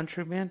own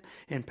countrymen,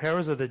 in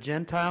perils of the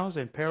Gentiles,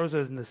 in perils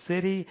in the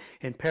city,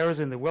 in perils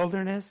in the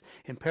wilderness,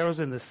 in perils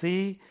in the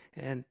sea,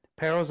 and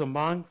perils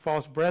among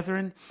false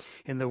brethren,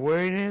 in the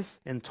weariness,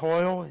 in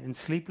toil, in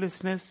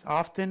sleeplessness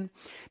often,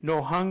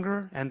 no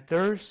hunger and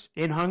thirst,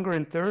 in hunger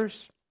and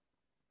thirst,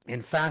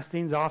 in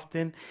fastings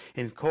often,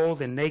 in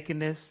cold and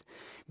nakedness,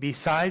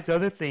 besides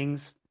other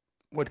things,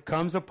 what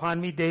comes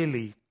upon me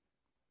daily,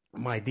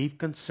 my deep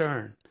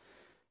concern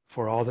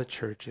for all the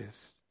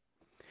churches.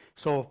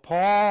 So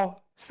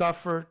Paul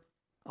suffered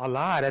a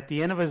lot. At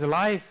the end of his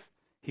life,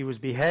 he was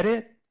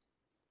beheaded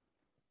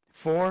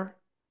for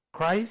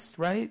Christ,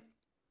 right?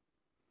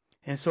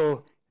 And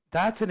so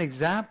that's an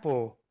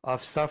example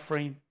of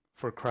suffering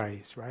for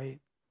Christ, right?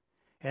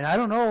 And I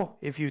don't know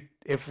if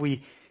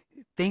we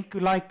think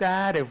like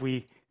that, have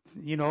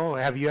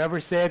you ever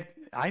said,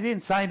 I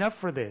didn't sign up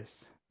for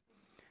this?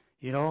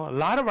 A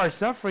lot of our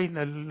suffering,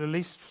 at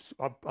least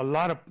a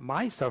lot of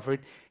my suffering,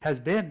 has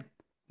been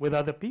with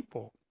other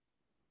people.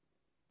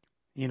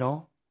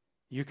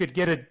 You could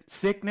get a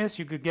sickness,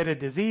 you could get a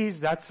disease,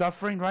 that's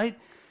suffering, right?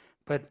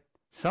 But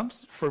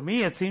for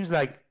me, it seems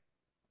like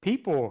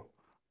people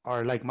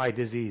are like my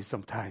disease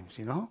sometimes,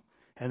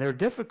 and they're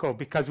difficult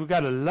because we got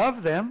to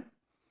love them,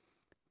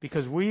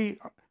 because we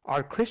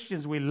are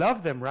Christians, we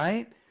love them,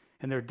 right?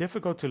 And they're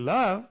difficult to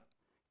love,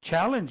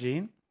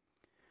 challenging.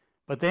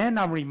 But then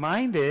I'm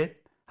reminded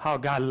how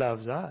God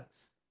loves us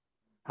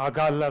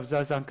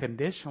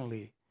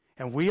unconditionally,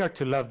 and we are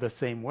to love the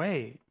same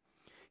way.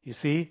 You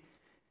see,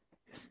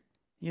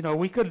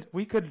 we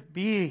could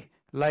be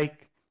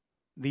like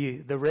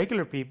the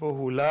regular people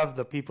who love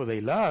the people they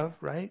love,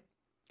 right?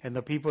 And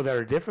the people that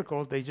are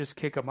difficult, they just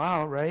kick them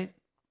out, right?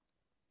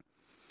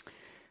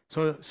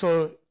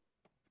 So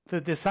the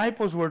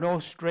disciples were no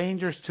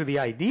strangers to the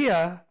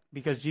idea,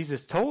 because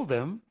Jesus told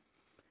them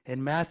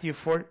in Matthew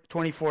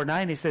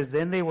 24:9, he says,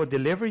 then they will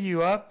deliver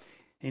you up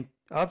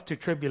to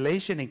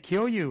tribulation and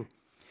kill you,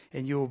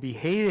 and you will be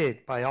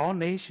hated by all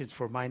nations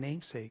for my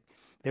name's sake.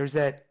 There's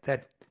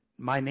that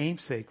my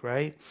name's sake,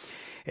 right?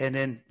 And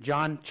in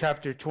John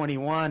chapter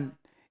 21,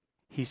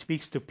 he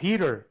speaks to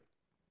Peter.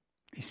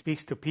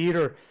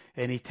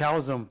 And he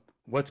tells him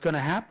what's going to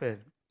happen.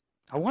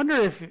 I wonder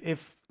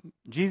if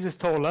Jesus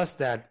told us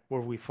that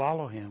where we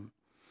follow him.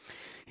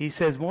 He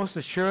says, most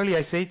assuredly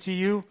I say to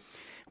you,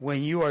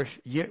 when you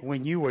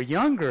were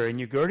younger and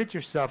you girded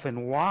yourself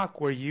and walked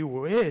where you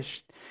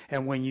wished,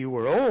 and when you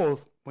are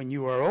old,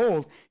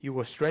 you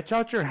will stretch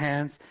out your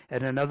hands,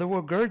 and another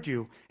will gird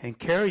you and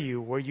carry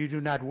you where you do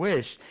not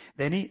wish.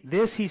 Then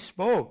he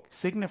spoke,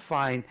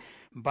 signifying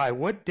by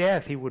what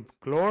death he would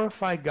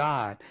glorify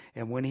God.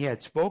 And when he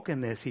had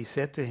spoken this, he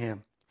said to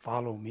him,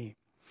 follow me.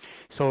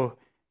 So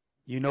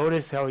you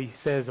notice how he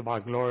says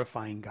about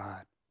glorifying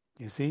God.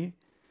 You see?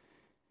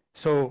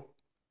 So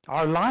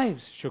our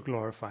lives should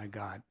glorify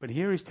God. But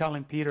here he's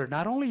telling Peter,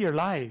 not only your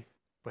life,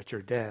 but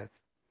your death.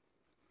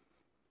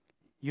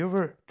 You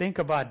ever think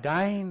about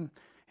dying,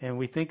 and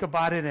we think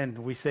about it and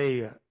we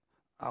say,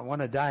 I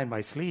want to die in my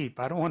sleep.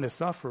 I don't want to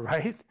suffer,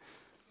 right?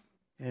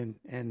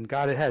 And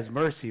God has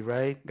mercy,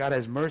 right? God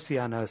has mercy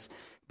on us.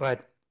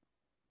 But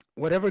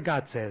whatever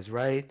God says,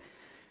 right?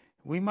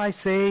 We might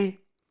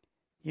say,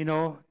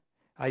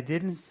 I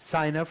didn't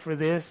sign up for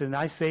this, and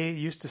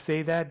used to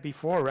say that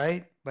before,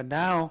 right? But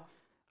now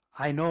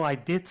I know I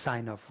did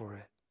sign up for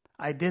it.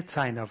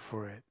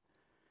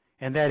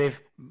 And that if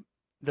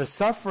the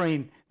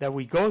suffering that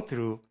we go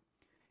through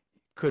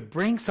could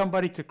bring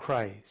somebody to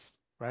Christ,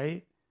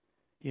 right?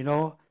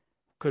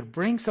 Could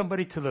bring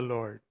somebody to the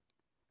Lord.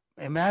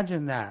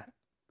 Imagine that.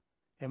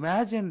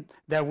 Imagine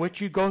that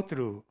what you go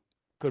through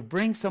could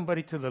bring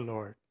somebody to the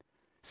Lord.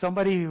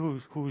 Somebody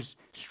who's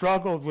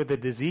struggled with a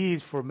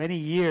disease for many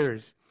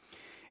years,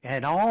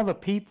 and all the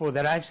people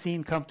that I've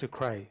seen come to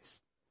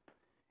Christ.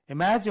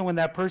 Imagine when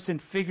that person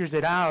figures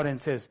it out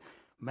and says,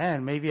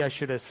 man, maybe I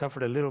should have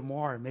suffered a little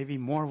more. Maybe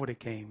more would have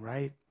came,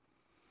 right?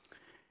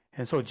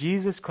 And so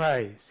Jesus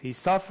Christ, he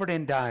suffered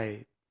and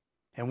died,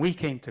 and we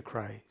came to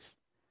Christ.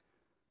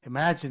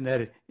 Imagine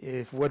that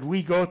if what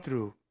we go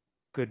through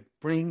could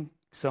bring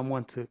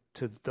someone to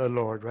the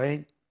Lord,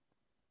 right?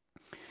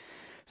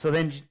 So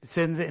then it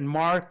says in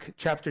Mark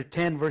chapter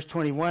 10, verse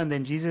 21,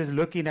 then Jesus,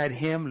 looking at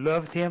him,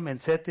 loved him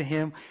and said to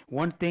him,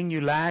 one thing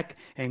you lack,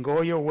 and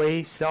go your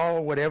way,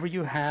 sell whatever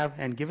you have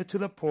and give it to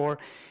the poor,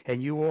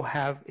 and you will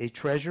have a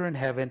treasure in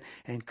heaven,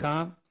 and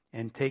come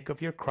and take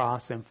up your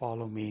cross and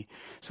follow me.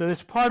 So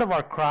this part of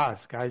our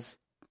cross, guys.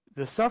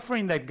 The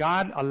suffering that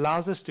God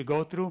allows us to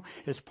go through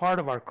is part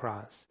of our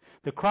cross.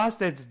 The cross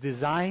that's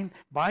designed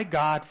by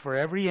God for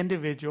every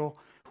individual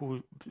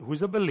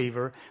who's a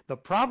believer. The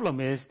problem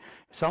is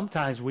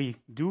sometimes we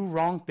do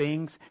wrong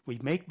things, we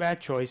make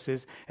bad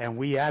choices, and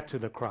we add to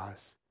the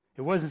cross.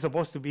 It wasn't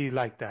supposed to be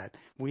like that.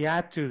 We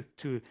add to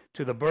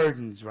the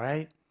burdens,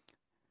 right?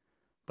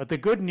 But the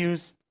good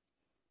news,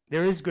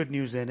 there is good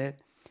news in it,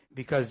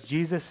 because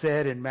Jesus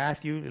said in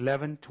Matthew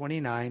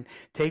 11:29,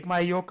 "Take my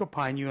yoke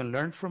upon you and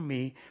learn from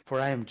me,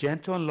 for I am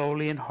gentle and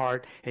lowly in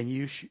heart, and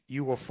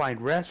you will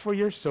find rest for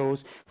your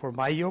souls, for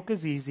my yoke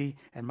is easy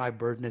and my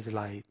burden is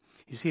light."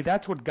 You see,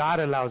 that's what God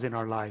allows in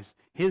our lives.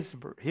 His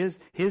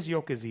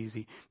yoke is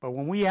easy. But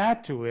when we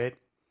add to it,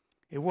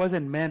 it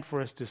wasn't meant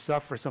for us to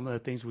suffer some of the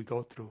things we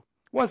go through.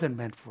 It wasn't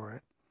meant for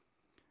it.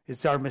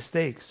 It's our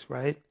mistakes,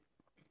 right?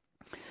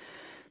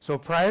 So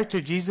prior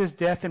to Jesus'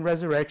 death and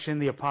resurrection,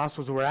 the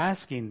apostles were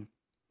asking.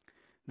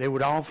 They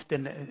would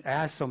often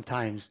ask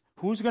sometimes,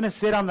 who's going to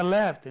sit on the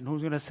left and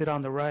who's going to sit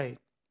on the right?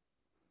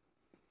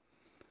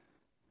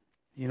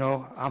 You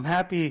know, I'm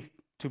happy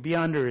to be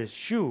under his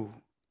shoe,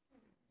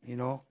 you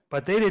know.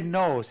 But they didn't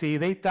know. See,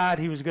 they thought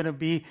he was going to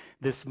be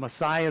this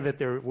Messiah that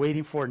they're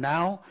waiting for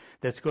now,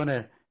 that's going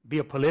to be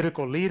a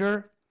political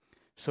leader.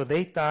 So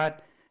they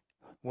thought,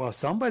 well,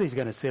 somebody's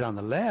going to sit on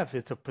the left.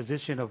 It's a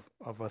position of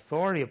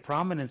authority, of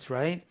prominence,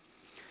 right?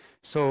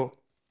 So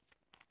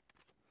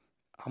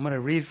I'm going to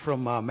read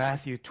from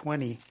Matthew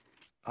 20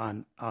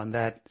 on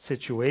that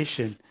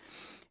situation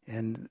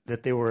and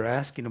that they were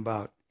asking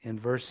about in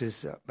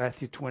verses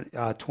Matthew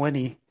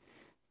 20.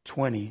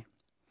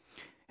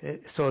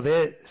 So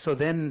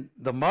then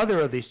the mother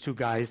of these two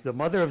guys, the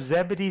mother of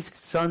Zebedee's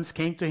sons,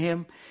 came to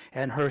him,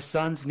 and her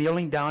sons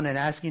kneeling down and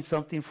asking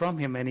something from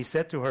him. And he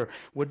said to her,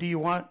 "What do you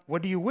want?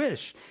 What do you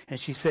wish?" And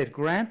she said,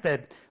 "Grant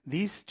that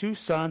these two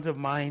sons of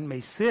mine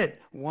may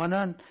sit, one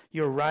on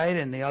your right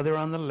and the other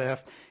on the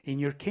left, in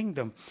your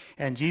kingdom."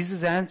 And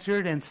Jesus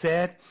answered and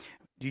said,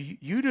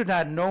 You do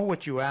not know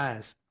what you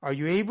ask. Are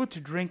you able to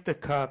drink the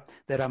cup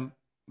that I'm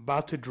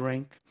about to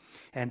drink,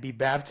 and be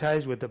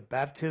baptized with the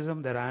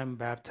baptism that I'm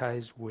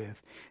baptized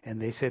with?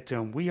 And they said to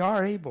him, "We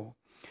are able."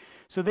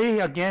 So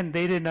they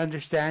didn't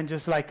understand,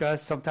 just like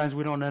us. Sometimes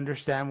we don't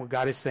understand what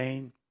God is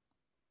saying.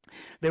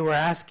 They were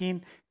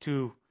asking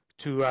to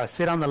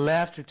sit on the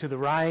left or to the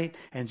right,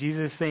 and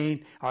Jesus is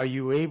saying, are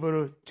you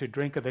able to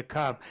drink of the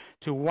cup?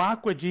 To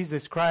walk with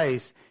Jesus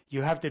Christ,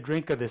 you have to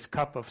drink of this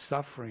cup of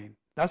suffering.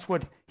 That's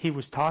what he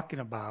was talking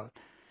about.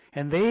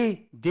 And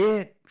they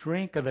did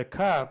drink of the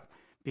cup,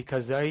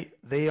 because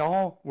they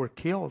all were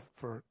killed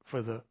for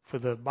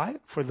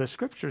the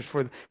scriptures,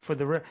 for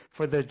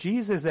the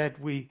Jesus that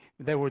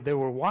they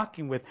were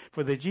walking with,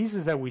 for the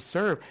Jesus that we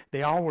serve.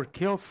 They all were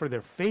killed for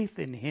their faith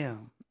in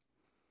him.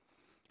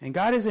 And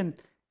God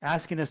isn't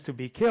asking us to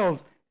be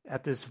killed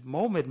at this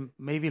moment.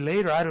 Maybe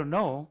later, I don't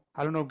know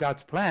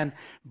God's plan,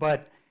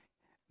 but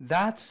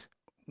that's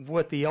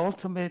what the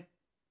ultimate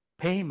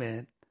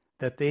payment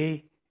that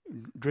they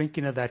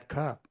drinking of that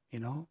cup,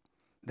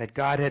 that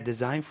God had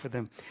designed for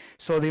them.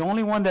 So the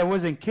only one that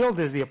wasn't killed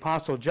is the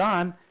Apostle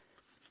John,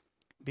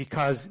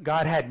 because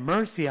God had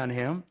mercy on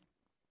him.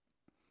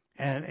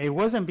 And it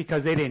wasn't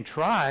because they didn't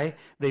try.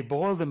 They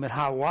boiled him in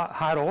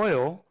hot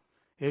oil.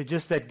 It was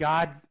just that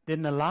God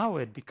didn't allow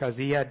it, because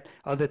he had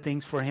other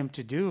things for him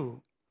to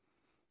do,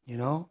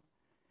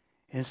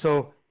 And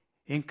so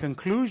in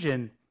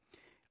conclusion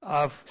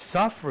of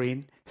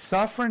suffering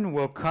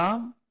will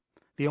come.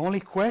 The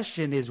only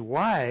question is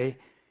why.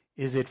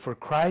 Is it for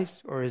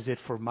Christ, or is it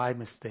for my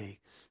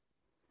mistakes?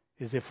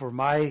 Is it for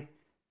my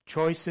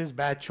choices,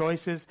 bad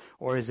choices,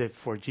 or is it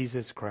for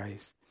Jesus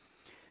Christ?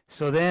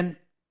 So then,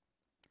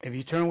 if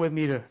you turn with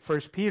me to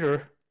 1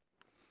 Peter,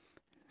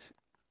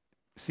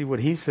 see what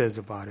he says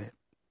about it.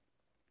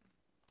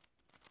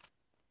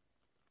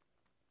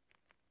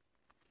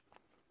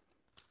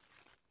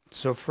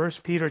 So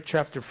 1 Peter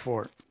chapter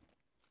 4.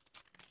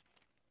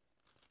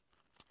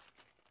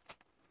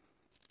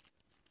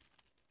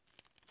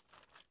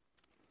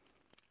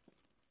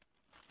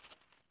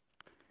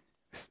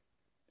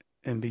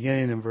 And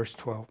beginning in verse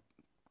 12.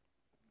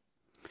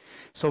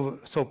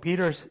 So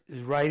Peter is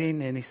writing,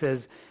 and he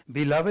says,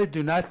 "Beloved,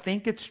 do not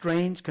think it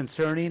strange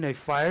concerning a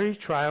fiery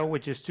trial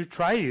which is to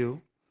try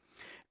you,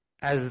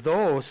 as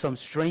though some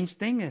strange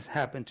thing has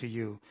happened to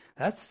you."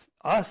 That's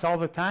us all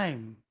the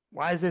time.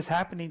 Why is this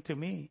happening to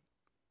me?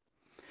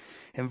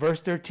 In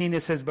verse 13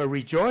 it says, "But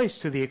rejoice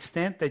to the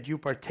extent that you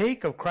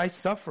partake of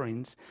Christ's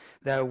sufferings,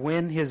 that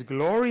when his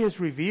glory is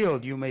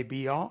revealed, you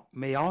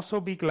may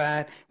also be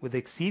glad with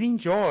exceeding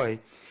joy.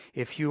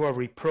 If you are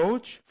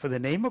reproached for the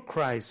name of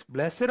Christ,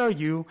 blessed are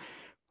you,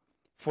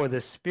 for the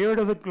Spirit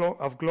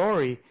of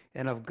glory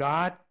and of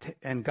God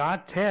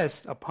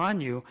tests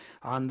upon you.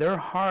 On their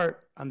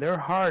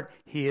heart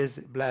he is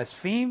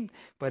blasphemed,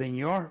 but in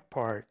your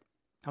part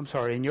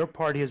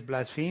he is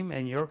blasphemed,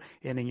 and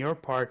in your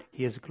part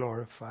he is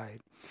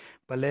glorified.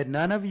 But let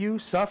none of you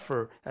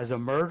suffer as a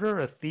murderer,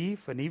 a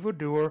thief, an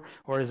evildoer,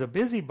 or as a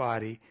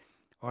busybody,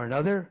 or in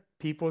other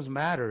people's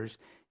matters.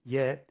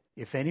 Yet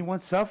if anyone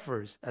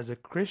suffers as a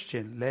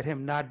Christian, let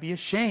him not be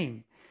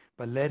ashamed,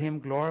 but let him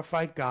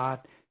glorify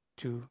God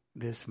to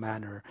this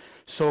manner."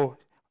 So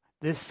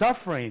this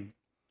suffering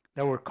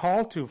that we're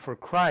called to for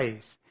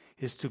Christ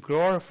is to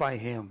glorify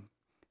Him.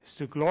 Is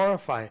to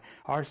glorify.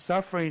 Our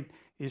suffering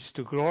is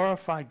to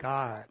glorify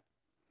God.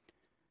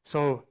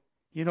 So,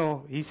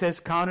 He says,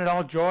 count it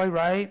all joy,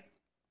 right?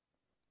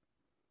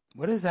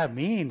 What does that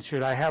mean?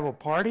 Should I have a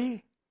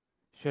party?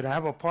 Should I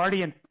have a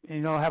party and,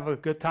 have a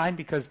good time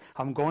because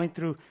I'm going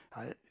through?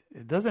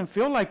 It doesn't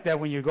feel like that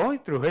when you're going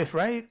through it,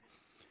 right?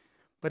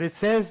 But it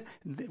says,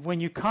 when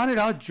you count it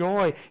out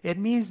joy, it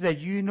means that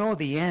you know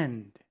the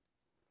end.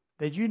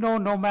 That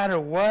no matter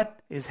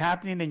what is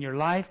happening in your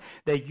life,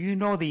 that you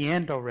know the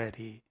end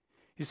already.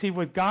 You see,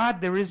 with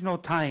God, there is no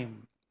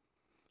time.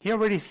 He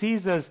already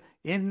sees us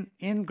in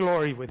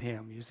glory with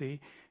Him, you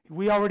see.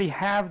 We already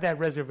have that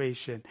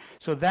reservation.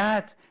 So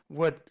that's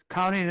what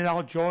counting it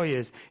out joy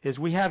is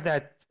we have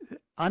that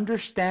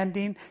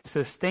understanding,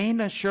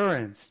 sustained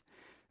assurance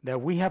that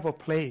we have a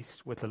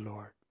place with the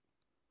Lord.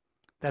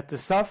 That the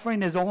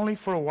suffering is only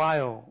for a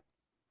while.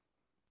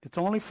 It's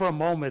only for a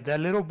moment. That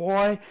little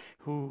boy,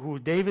 who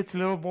David's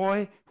little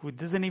boy, who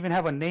doesn't even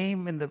have a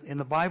name in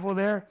the Bible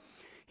there,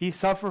 he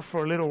suffered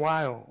for a little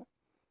while.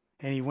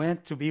 And he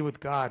went to be with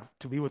God,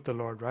 to be with the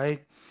Lord,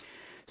 right?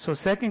 So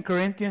 2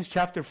 Corinthians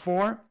chapter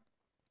 4,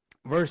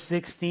 verse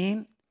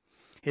 16,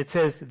 it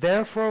says,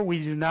 therefore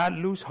we do not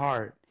lose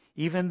heart,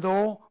 even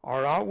though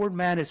our outward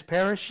man is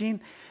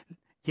perishing,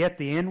 yet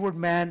the inward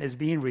man is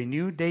being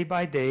renewed day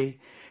by day.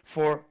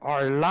 For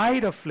our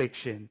light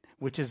affliction,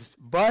 which is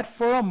but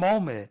for a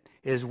moment,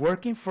 is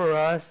working for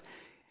us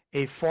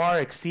a far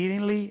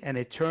exceedingly and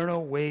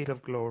eternal weight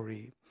of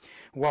glory.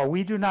 While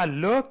we do not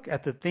look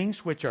at the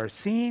things which are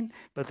seen,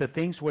 but the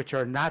things which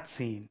are not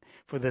seen.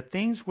 For the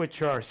things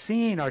which are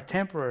seen are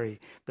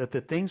temporary, but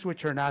the things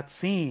which are not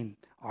seen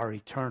are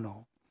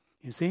eternal.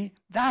 You see,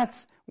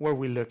 that's what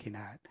we're looking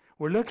at.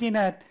 We're looking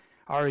at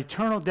our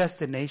eternal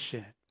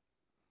destination.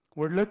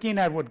 We're looking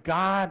at what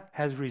God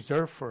has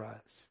reserved for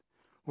us.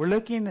 We're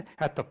looking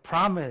at the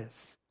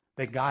promise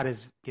that God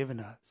has given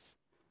us.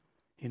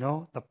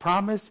 The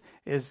promise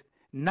is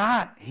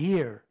not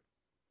here.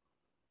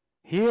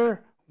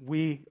 Here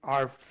we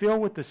are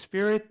filled with the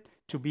Spirit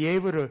to be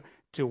able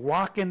to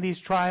walk in these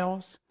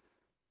trials,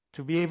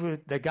 to be able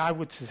that God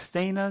would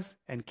sustain us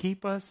and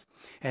keep us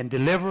and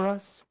deliver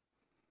us,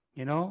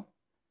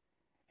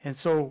 And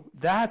so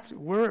that's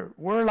we're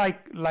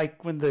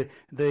like when the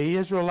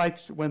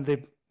Israelites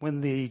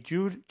when the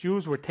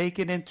Jews were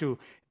taken into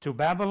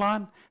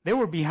Babylon, they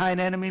were behind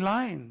enemy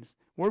lines.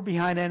 We're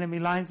behind enemy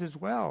lines as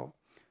well.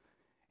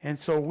 And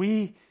so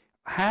we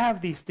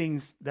have these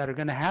things that are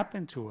going to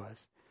happen to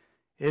us.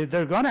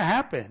 They're going to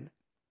happen.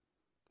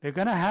 They're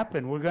going to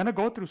happen. We're going to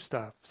go through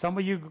stuff. Some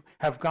of you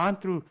have gone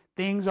through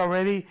things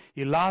already.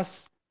 You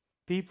lost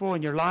people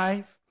in your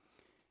life.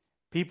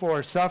 People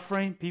are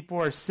suffering. People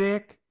are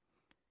sick.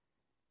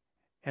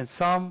 And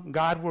some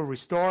God will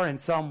restore and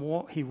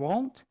some He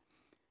won't.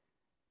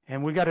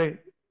 And we got to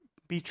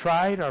be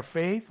tried, our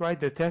faith, right?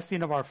 The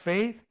testing of our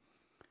faith.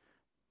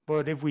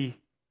 But if we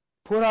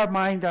put our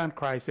mind on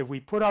Christ, if we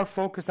put our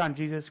focus on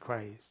Jesus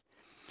Christ,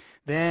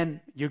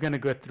 then you're going to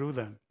go through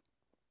them.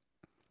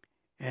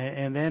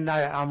 And then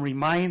I'm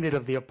reminded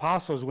of the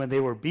apostles when they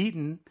were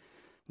beaten,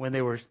 when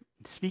they were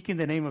speaking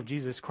the name of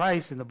Jesus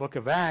Christ in the book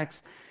of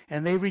Acts,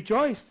 and they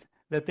rejoiced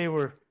that they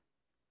were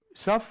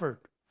suffered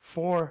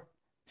for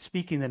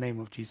speaking the name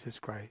of Jesus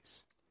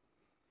Christ.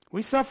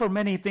 We suffer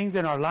many things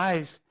in our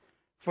lives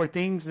for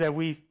things that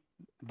we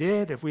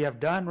did, if we have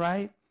done,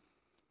 right?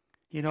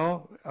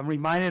 I'm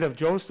reminded of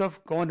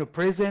Joseph going to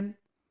prison,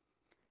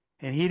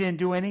 and he didn't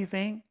do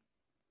anything.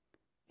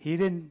 He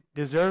didn't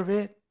deserve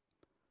it.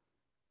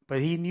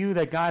 But he knew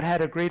that God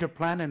had a greater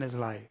plan in his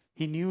life.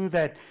 He knew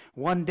that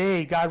one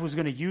day God was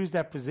going to use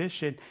that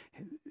position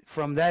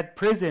from that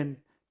prison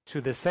to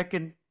the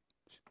second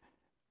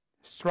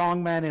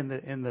strong man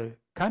in the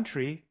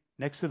country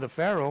next to the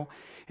Pharaoh,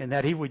 and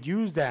that He would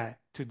use that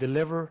to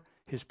deliver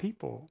His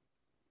people.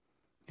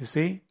 You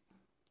see?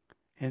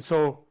 And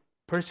so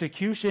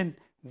persecution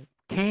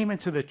came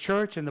into the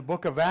church in the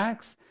book of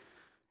Acts,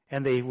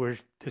 and they were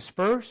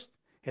dispersed,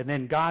 and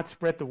then God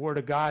spread the word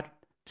of God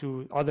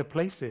to other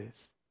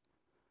places.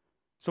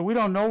 So we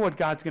don't know what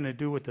God's going to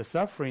do with the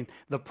suffering.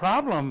 The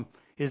problem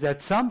is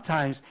that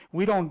sometimes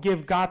we don't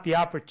give God the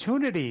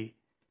opportunity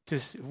to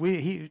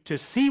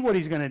see what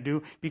He's going to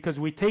do because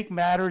we take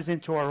matters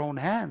into our own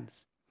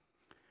hands.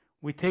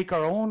 We take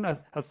our own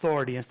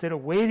authority instead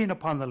of waiting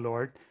upon the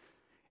Lord,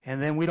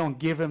 and then we don't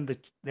give Him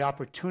the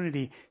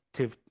opportunity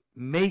to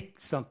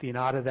make something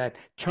out of that,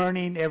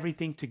 turning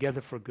everything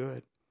together for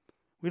good.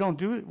 We don't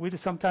do it.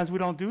 Sometimes we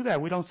don't do that.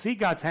 We don't see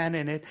God's hand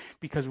in it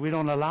because we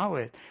don't allow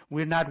it.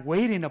 We're not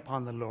waiting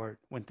upon the Lord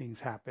when things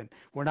happen.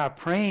 We're not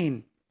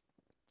praying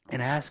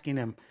and asking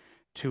Him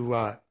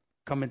to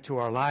come into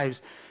our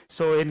lives.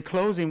 So in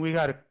closing, we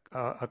got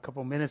a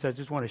couple minutes. I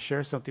just want to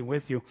share something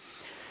with you.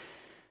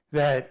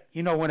 That,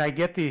 when I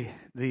get the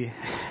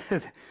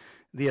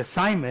the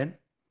assignment,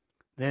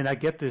 then I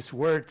get this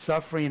word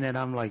suffering, and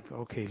I'm like,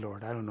 okay,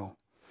 Lord, I don't know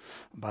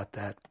about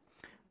that.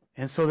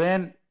 And so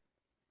then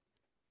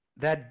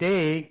that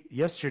day,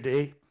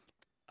 yesterday,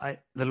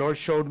 the Lord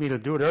showed me to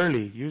do it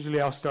early. Usually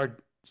I'll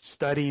start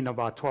studying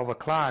about 12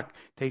 o'clock.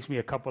 Takes me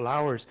a couple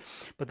hours.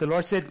 But the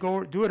Lord said,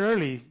 go do it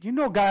early. You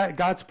know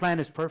God's plan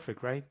is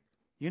perfect, right?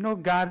 You know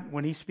God,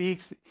 when He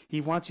speaks, He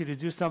wants you to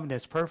do something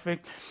that's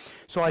perfect.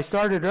 So I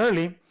started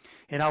early,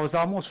 and I was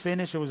almost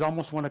finished. It was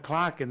almost 1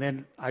 o'clock, and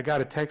then I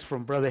got a text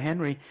from Brother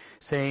Henry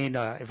saying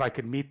if I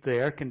could meet the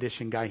air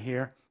conditioning guy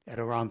here at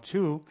around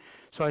 2.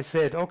 So I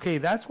said, okay,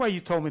 that's why you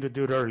told me to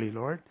do it early,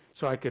 Lord,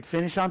 so I could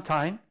finish on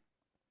time.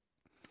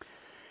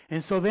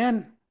 And so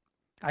then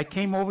I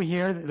came over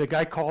here. The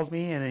guy called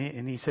me,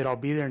 and he said, I'll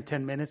be there in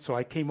 10 minutes. So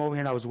I came over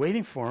here, and I was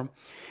waiting for him.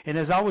 And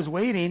as I was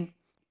waiting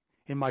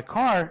in my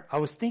car, I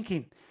was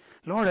thinking,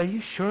 Lord, are you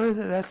sure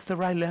that that's the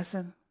right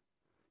lesson?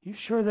 You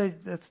sure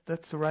that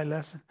that's the right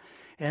lesson?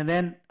 And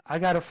then I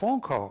got a phone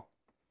call.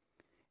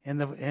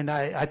 And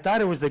I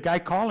thought it was the guy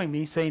calling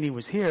me saying he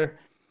was here.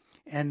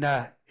 And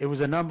it was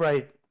a number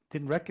I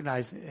didn't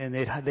recognize, and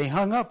they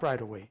hung up right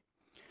away.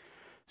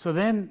 So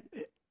then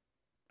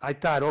I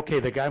thought, okay,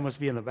 the guy must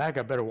be in the back.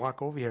 I better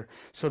walk over here.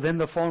 So then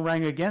the phone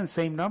rang again,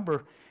 same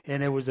number,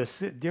 and it was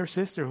a dear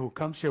sister who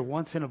comes here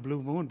once in a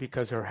blue moon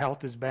because her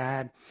health is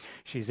bad.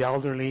 She's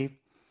elderly,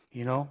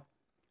 you know.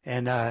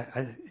 And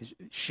I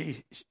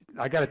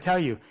got to tell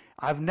you,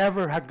 I've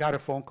never got a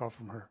phone call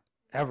from her,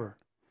 ever.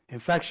 In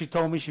fact, she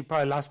told me she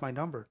probably lost my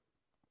number.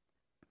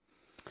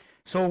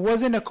 So it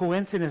wasn't a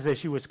coincidence that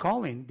she was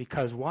calling,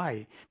 because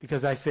why?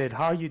 Because I said,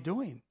 how are you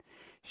doing?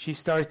 She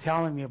started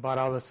telling me about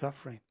all the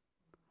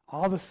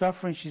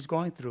suffering she's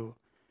going through.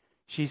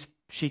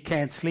 She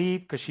can't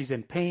sleep because she's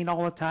in pain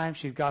all the time.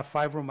 She's got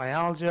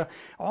fibromyalgia,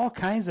 all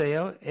kinds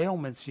of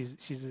ailments.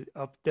 She's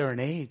up there in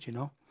age, you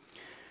know.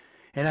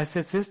 And I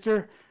said,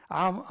 sister,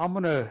 I'm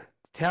going to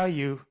tell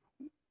you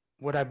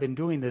what I've been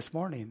doing this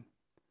morning,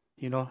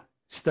 you know,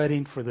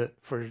 studying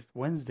for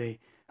Wednesday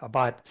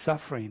about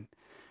suffering.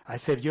 I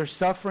said, you're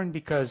suffering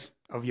because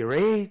of your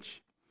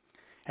age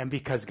and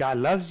because God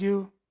loves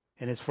you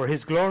and it's for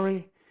His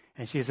glory.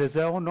 And she says,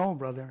 oh, no,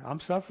 brother, I'm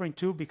suffering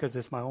too because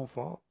it's my own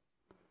fault.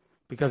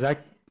 Because I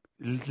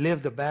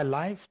lived a bad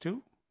life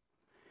too.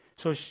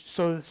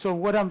 So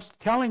what I'm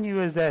telling you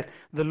is that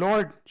the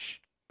Lord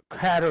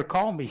had her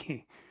call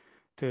me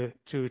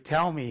to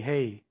tell me,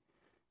 hey,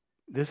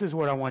 this is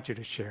what I want you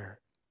to share.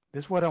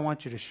 This is what I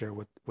want you to share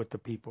with the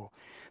people.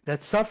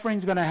 That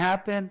suffering's going to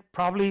happen,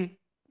 probably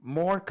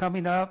more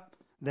coming up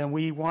than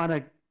we want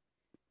to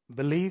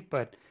believe,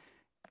 but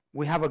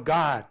we have a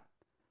God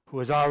who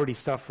has already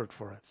suffered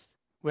for us.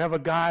 We have a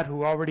God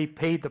who already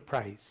paid the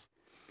price.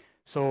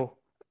 So,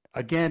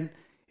 again,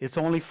 it's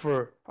only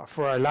for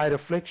our light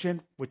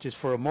affliction, which is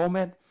for a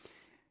moment,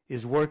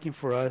 is working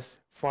for us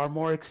far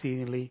more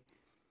exceedingly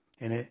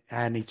in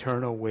an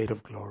eternal weight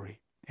of glory.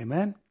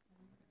 Amen?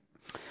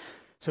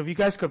 So if you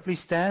guys could please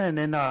stand, and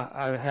then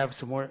I have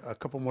a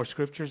couple more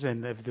scriptures,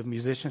 and if the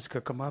musicians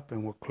could come up,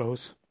 and we'll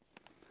close.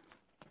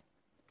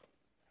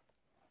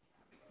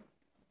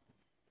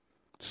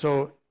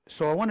 So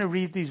I want to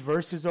read these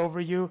verses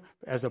over you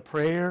as a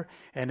prayer,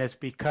 and it's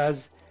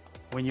because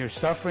when you're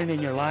suffering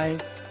in your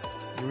life,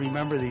 you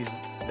remember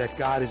that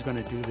God is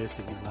going to do this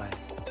in your life.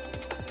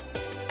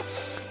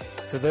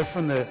 So they're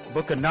from the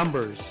book of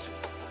Numbers,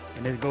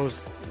 and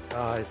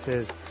it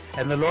says,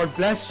 and the Lord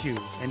bless you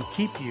and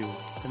keep you,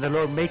 and the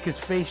Lord make His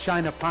face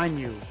shine upon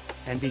you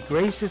and be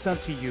gracious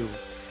unto you,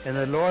 and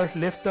the Lord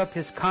lift up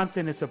His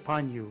countenance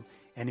upon you,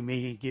 and may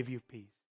He give you peace.